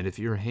 And if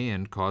your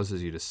hand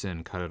causes you to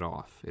sin, cut it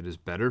off. It is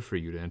better for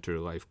you to enter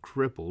life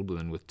crippled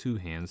than with 2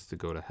 hands to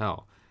go to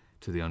hell,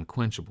 to the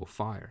unquenchable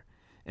fire.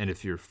 And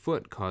if your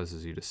foot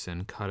causes you to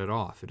sin, cut it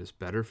off. It is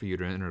better for you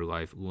to enter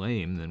life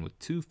lame than with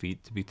 2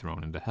 feet to be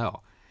thrown into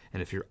hell.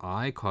 And if your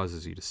eye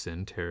causes you to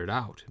sin, tear it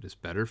out. It is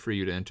better for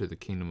you to enter the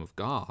kingdom of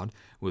God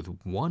with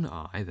 1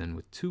 eye than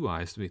with 2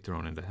 eyes to be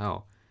thrown into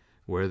hell,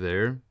 where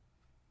their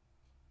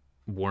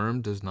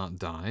worm does not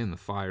die and the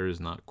fire is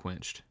not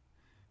quenched.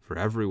 For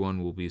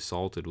everyone will be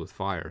salted with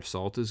fire.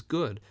 Salt is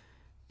good,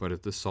 but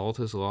if the salt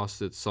has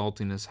lost its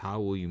saltiness,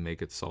 how will you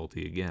make it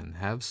salty again?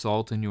 Have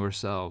salt in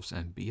yourselves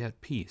and be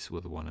at peace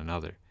with one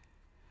another.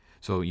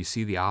 So you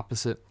see the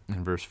opposite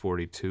in verse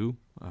 42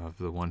 of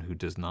the one who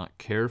does not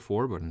care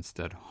for, but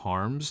instead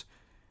harms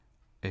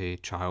a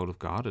child of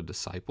God, a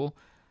disciple,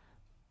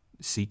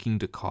 seeking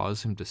to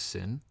cause him to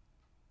sin.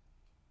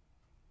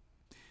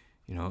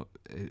 You know,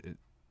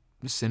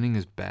 sinning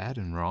is bad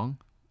and wrong.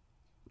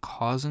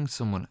 Causing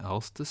someone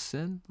else to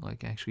sin,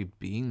 like actually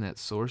being that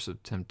source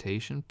of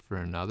temptation for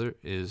another,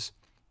 is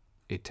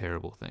a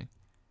terrible thing.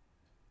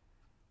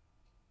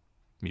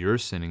 You're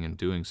sinning in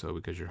doing so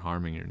because you're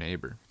harming your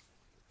neighbor,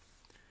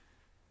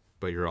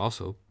 but you're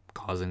also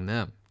causing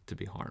them to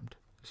be harmed.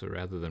 So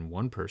rather than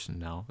one person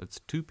now, it's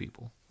 2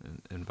 people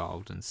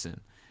involved in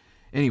sin.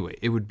 Anyway,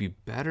 it would be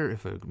better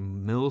if a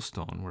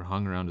millstone were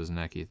hung around his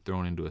neck, he'd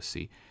thrown into a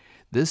sea.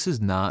 This is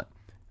not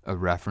a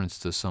reference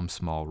to some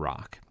small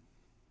rock.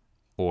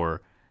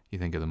 Or you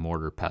think of the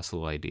mortar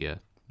pestle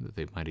idea that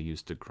they might have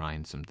used to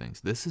grind some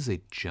things. This is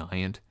a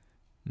giant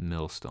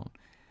millstone.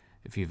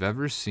 If you've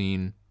ever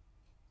seen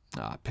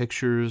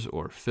pictures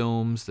or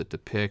films that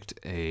depict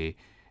a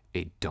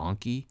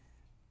donkey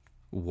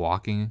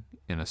walking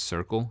in a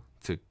circle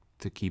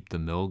to keep the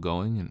mill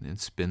going and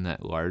spin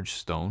that large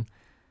stone,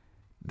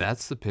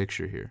 that's the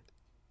picture here.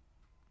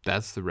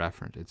 That's the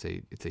reference.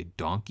 It's a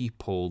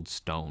donkey-pulled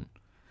stone,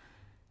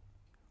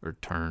 or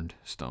turned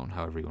stone,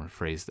 however you want to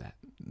phrase that.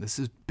 This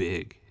is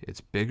big.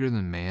 It's bigger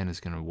than man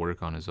is going to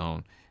work on his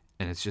own,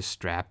 and it's just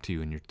strapped to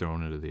you and you're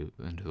thrown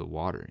into the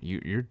water.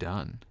 You're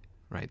done,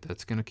 right?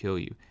 That's going to kill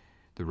you.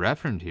 The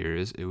reference here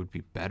is it would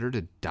be better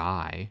to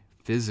die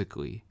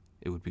physically.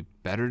 It would be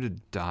better to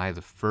die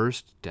the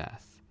first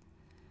death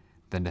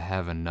than to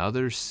have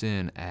another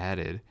sin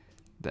added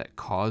that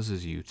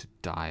causes you to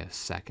die a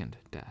second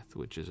death,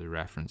 which is a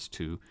reference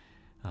to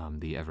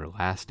the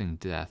everlasting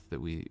death that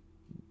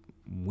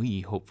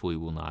we hopefully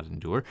will not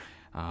endure.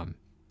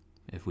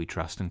 If we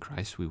trust in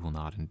Christ, we will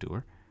not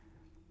endure.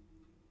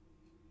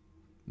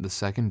 The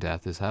second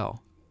death is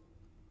hell.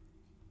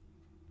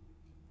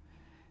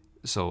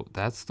 So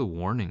that's the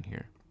warning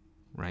here,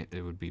 right?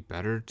 It would be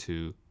better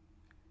to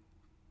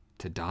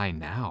die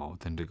now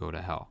than to go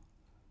to hell.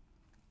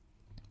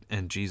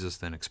 And Jesus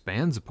then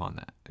expands upon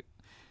that.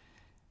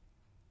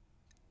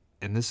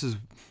 And this is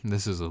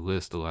a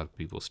list a lot of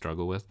people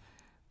struggle with.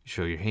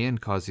 So your hand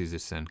causes you to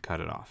sin,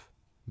 cut it off.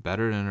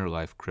 Better to enter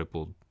life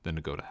crippled than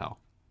to go to hell.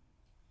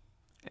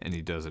 And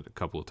he does it a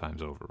couple of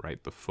times over,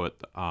 right? The foot,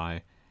 the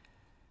eye.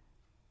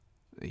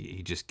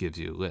 He just gives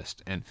you a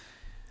list. And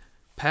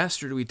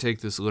Pastor, do we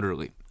take this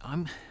literally?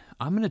 I'm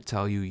going to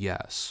tell you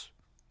yes.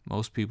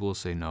 Most people will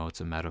say no,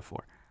 it's a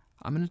metaphor.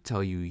 I'm going to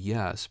tell you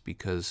yes,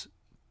 because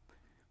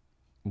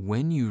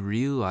when you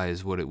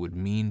realize what it would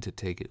mean to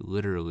take it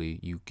literally,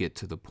 you get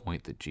to the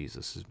point that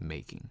Jesus is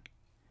making.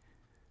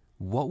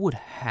 What would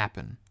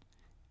happen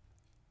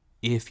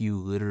if you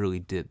literally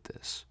did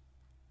this?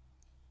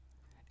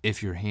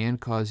 If your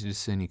hand caused you to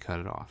sin, you cut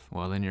it off.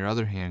 Well, then your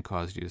other hand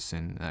caused you to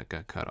sin, that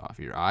got cut off.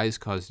 Your eyes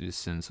caused you to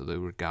sin, so they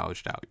were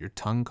gouged out. Your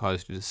tongue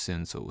caused you to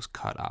sin, so it was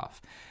cut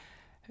off.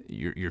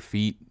 Your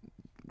feet,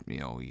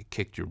 you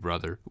kicked your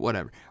brother,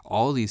 whatever.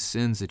 All these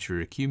sins that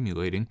you're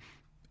accumulating,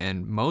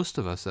 and most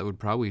of us, that would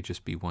probably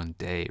just be one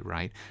day,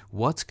 right?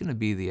 What's going to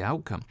be the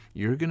outcome?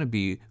 You're going to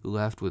be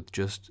left with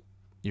just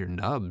your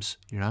nubs.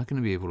 You're not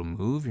going to be able to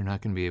move. You're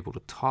not going to be able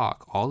to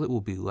talk. All that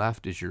will be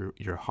left is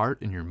your heart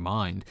and your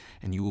mind,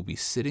 and you will be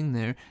sitting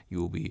there.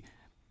 You will be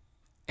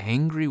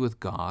angry with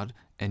God,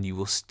 and you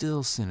will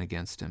still sin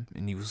against him,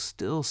 and you will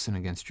still sin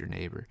against your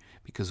neighbor.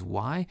 Because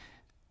why?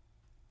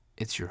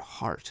 It's your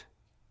heart.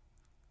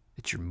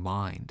 It's your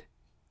mind.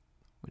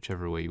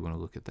 Whichever way you want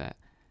to look at that.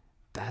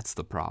 That's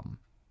the problem.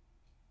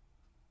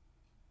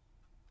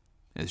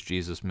 As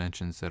Jesus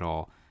mentions that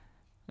all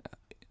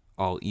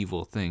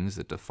evil things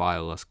that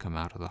defile us come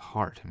out of the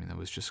heart. I mean, that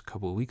was just a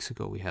couple of weeks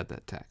ago we had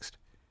that text.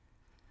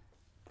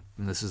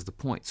 And this is the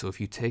point. So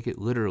if you take it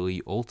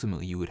literally,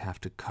 ultimately you would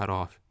have to cut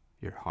off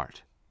your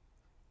heart.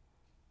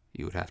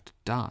 You would have to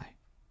die.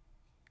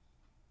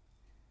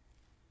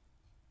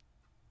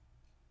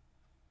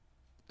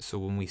 So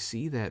when we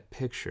see that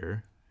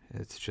picture,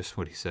 it's just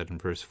what he said in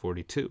verse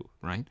 42,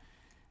 right?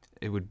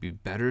 It would be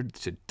better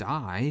to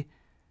die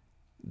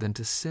than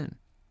to sin.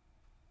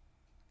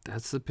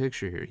 That's the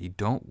picture here. You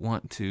don't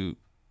want to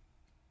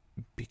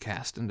be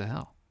cast into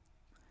hell.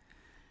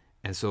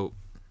 And so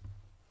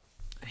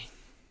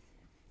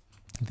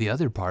the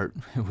other part,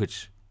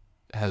 which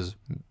has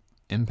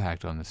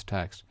impact on this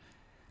text,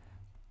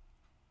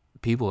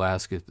 people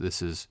ask if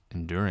this is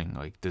enduring.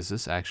 Like, does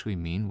this actually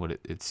mean what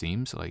it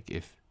seems? Like,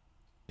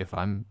 if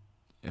I'm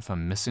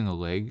missing a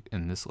leg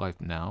in this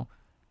life now,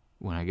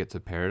 when I get to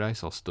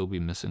paradise, I'll still be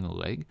missing a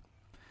leg?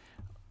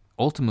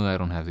 Ultimately, I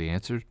don't have the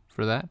answer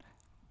for that.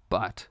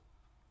 But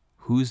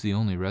who's the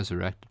only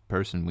resurrected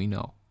person we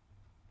know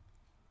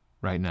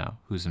right now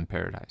who's in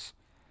paradise?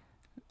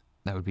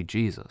 That would be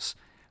Jesus.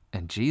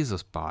 And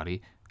Jesus'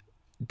 body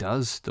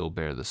does still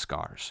bear the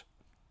scars,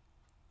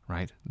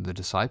 right? The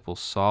disciples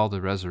saw the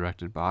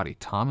resurrected body.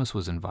 Thomas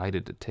was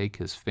invited to take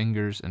his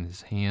fingers and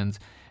his hands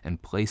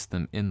and place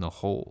them in the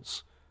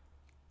holes.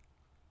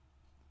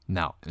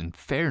 Now, in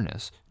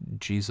fairness,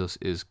 Jesus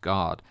is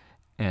God,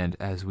 and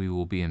as we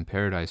will be in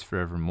paradise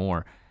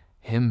forevermore,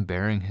 him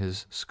bearing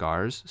his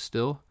scars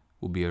still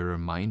will be a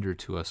reminder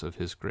to us of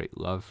his great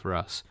love for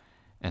us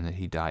and that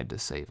he died to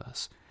save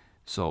us.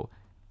 So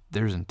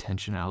there's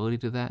intentionality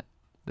to that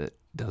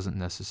doesn't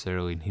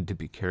necessarily need to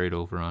be carried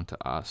over onto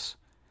us.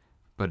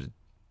 But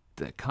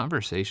that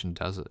conversation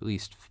does at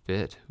least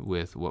fit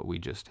with what we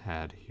just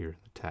had here in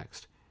the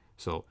text.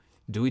 So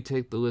do we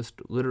take the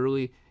list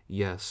literally?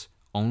 Yes,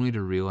 only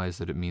to realize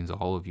that it means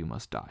all of you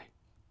must die.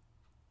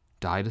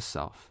 Die to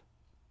self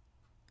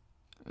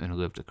and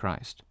live to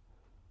Christ.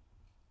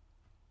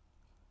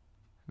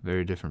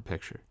 Very different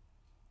picture.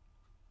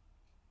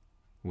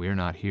 We're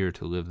not here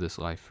to live this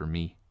life for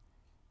me.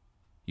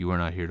 You are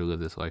not here to live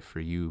this life for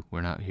you. We're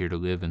not here to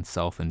live in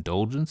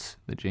self-indulgence,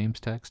 the James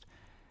text,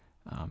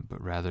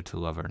 but rather to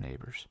love our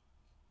neighbors.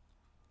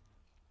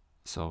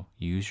 So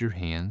use your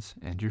hands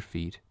and your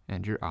feet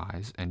and your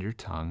eyes and your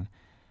tongue.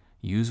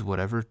 Use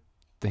whatever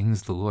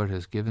things the Lord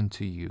has given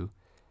to you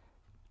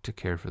to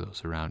care for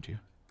those around you.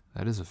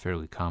 That is a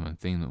fairly common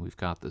theme that we've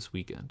got this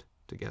weekend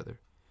together.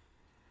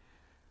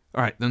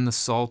 All right, then the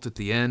salt at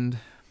the end.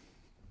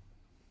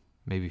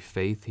 Maybe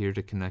faith here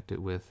to connect it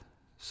with.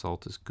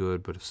 Salt is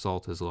good, but if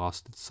salt has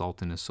lost its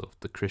saltiness, so if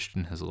the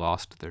Christian has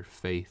lost their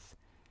faith,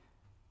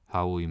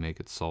 how will you make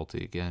it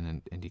salty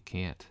again? And you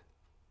can't,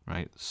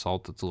 right?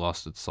 Salt that's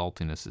lost its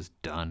saltiness is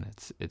done.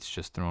 It's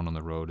just thrown on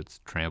the road. It's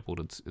trampled.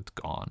 It's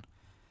gone.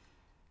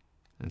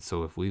 And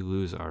so if we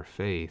lose our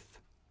faith,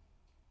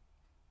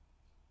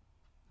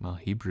 well,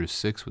 Hebrews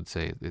 6 would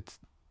say it's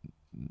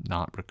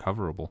not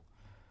recoverable.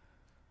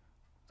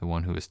 The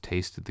one who has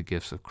tasted the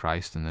gifts of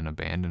Christ and then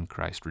abandoned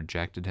Christ,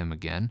 rejected him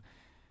again.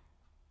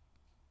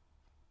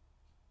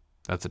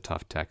 That's a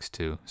tough text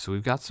too. So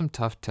we've got some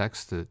tough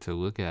texts to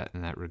look at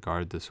in that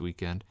regard this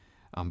weekend.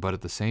 But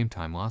at the same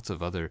time, lots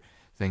of other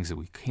things that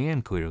we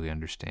can clearly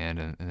understand.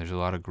 And there's a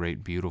lot of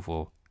great,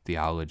 beautiful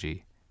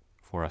theology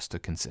for us to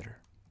consider.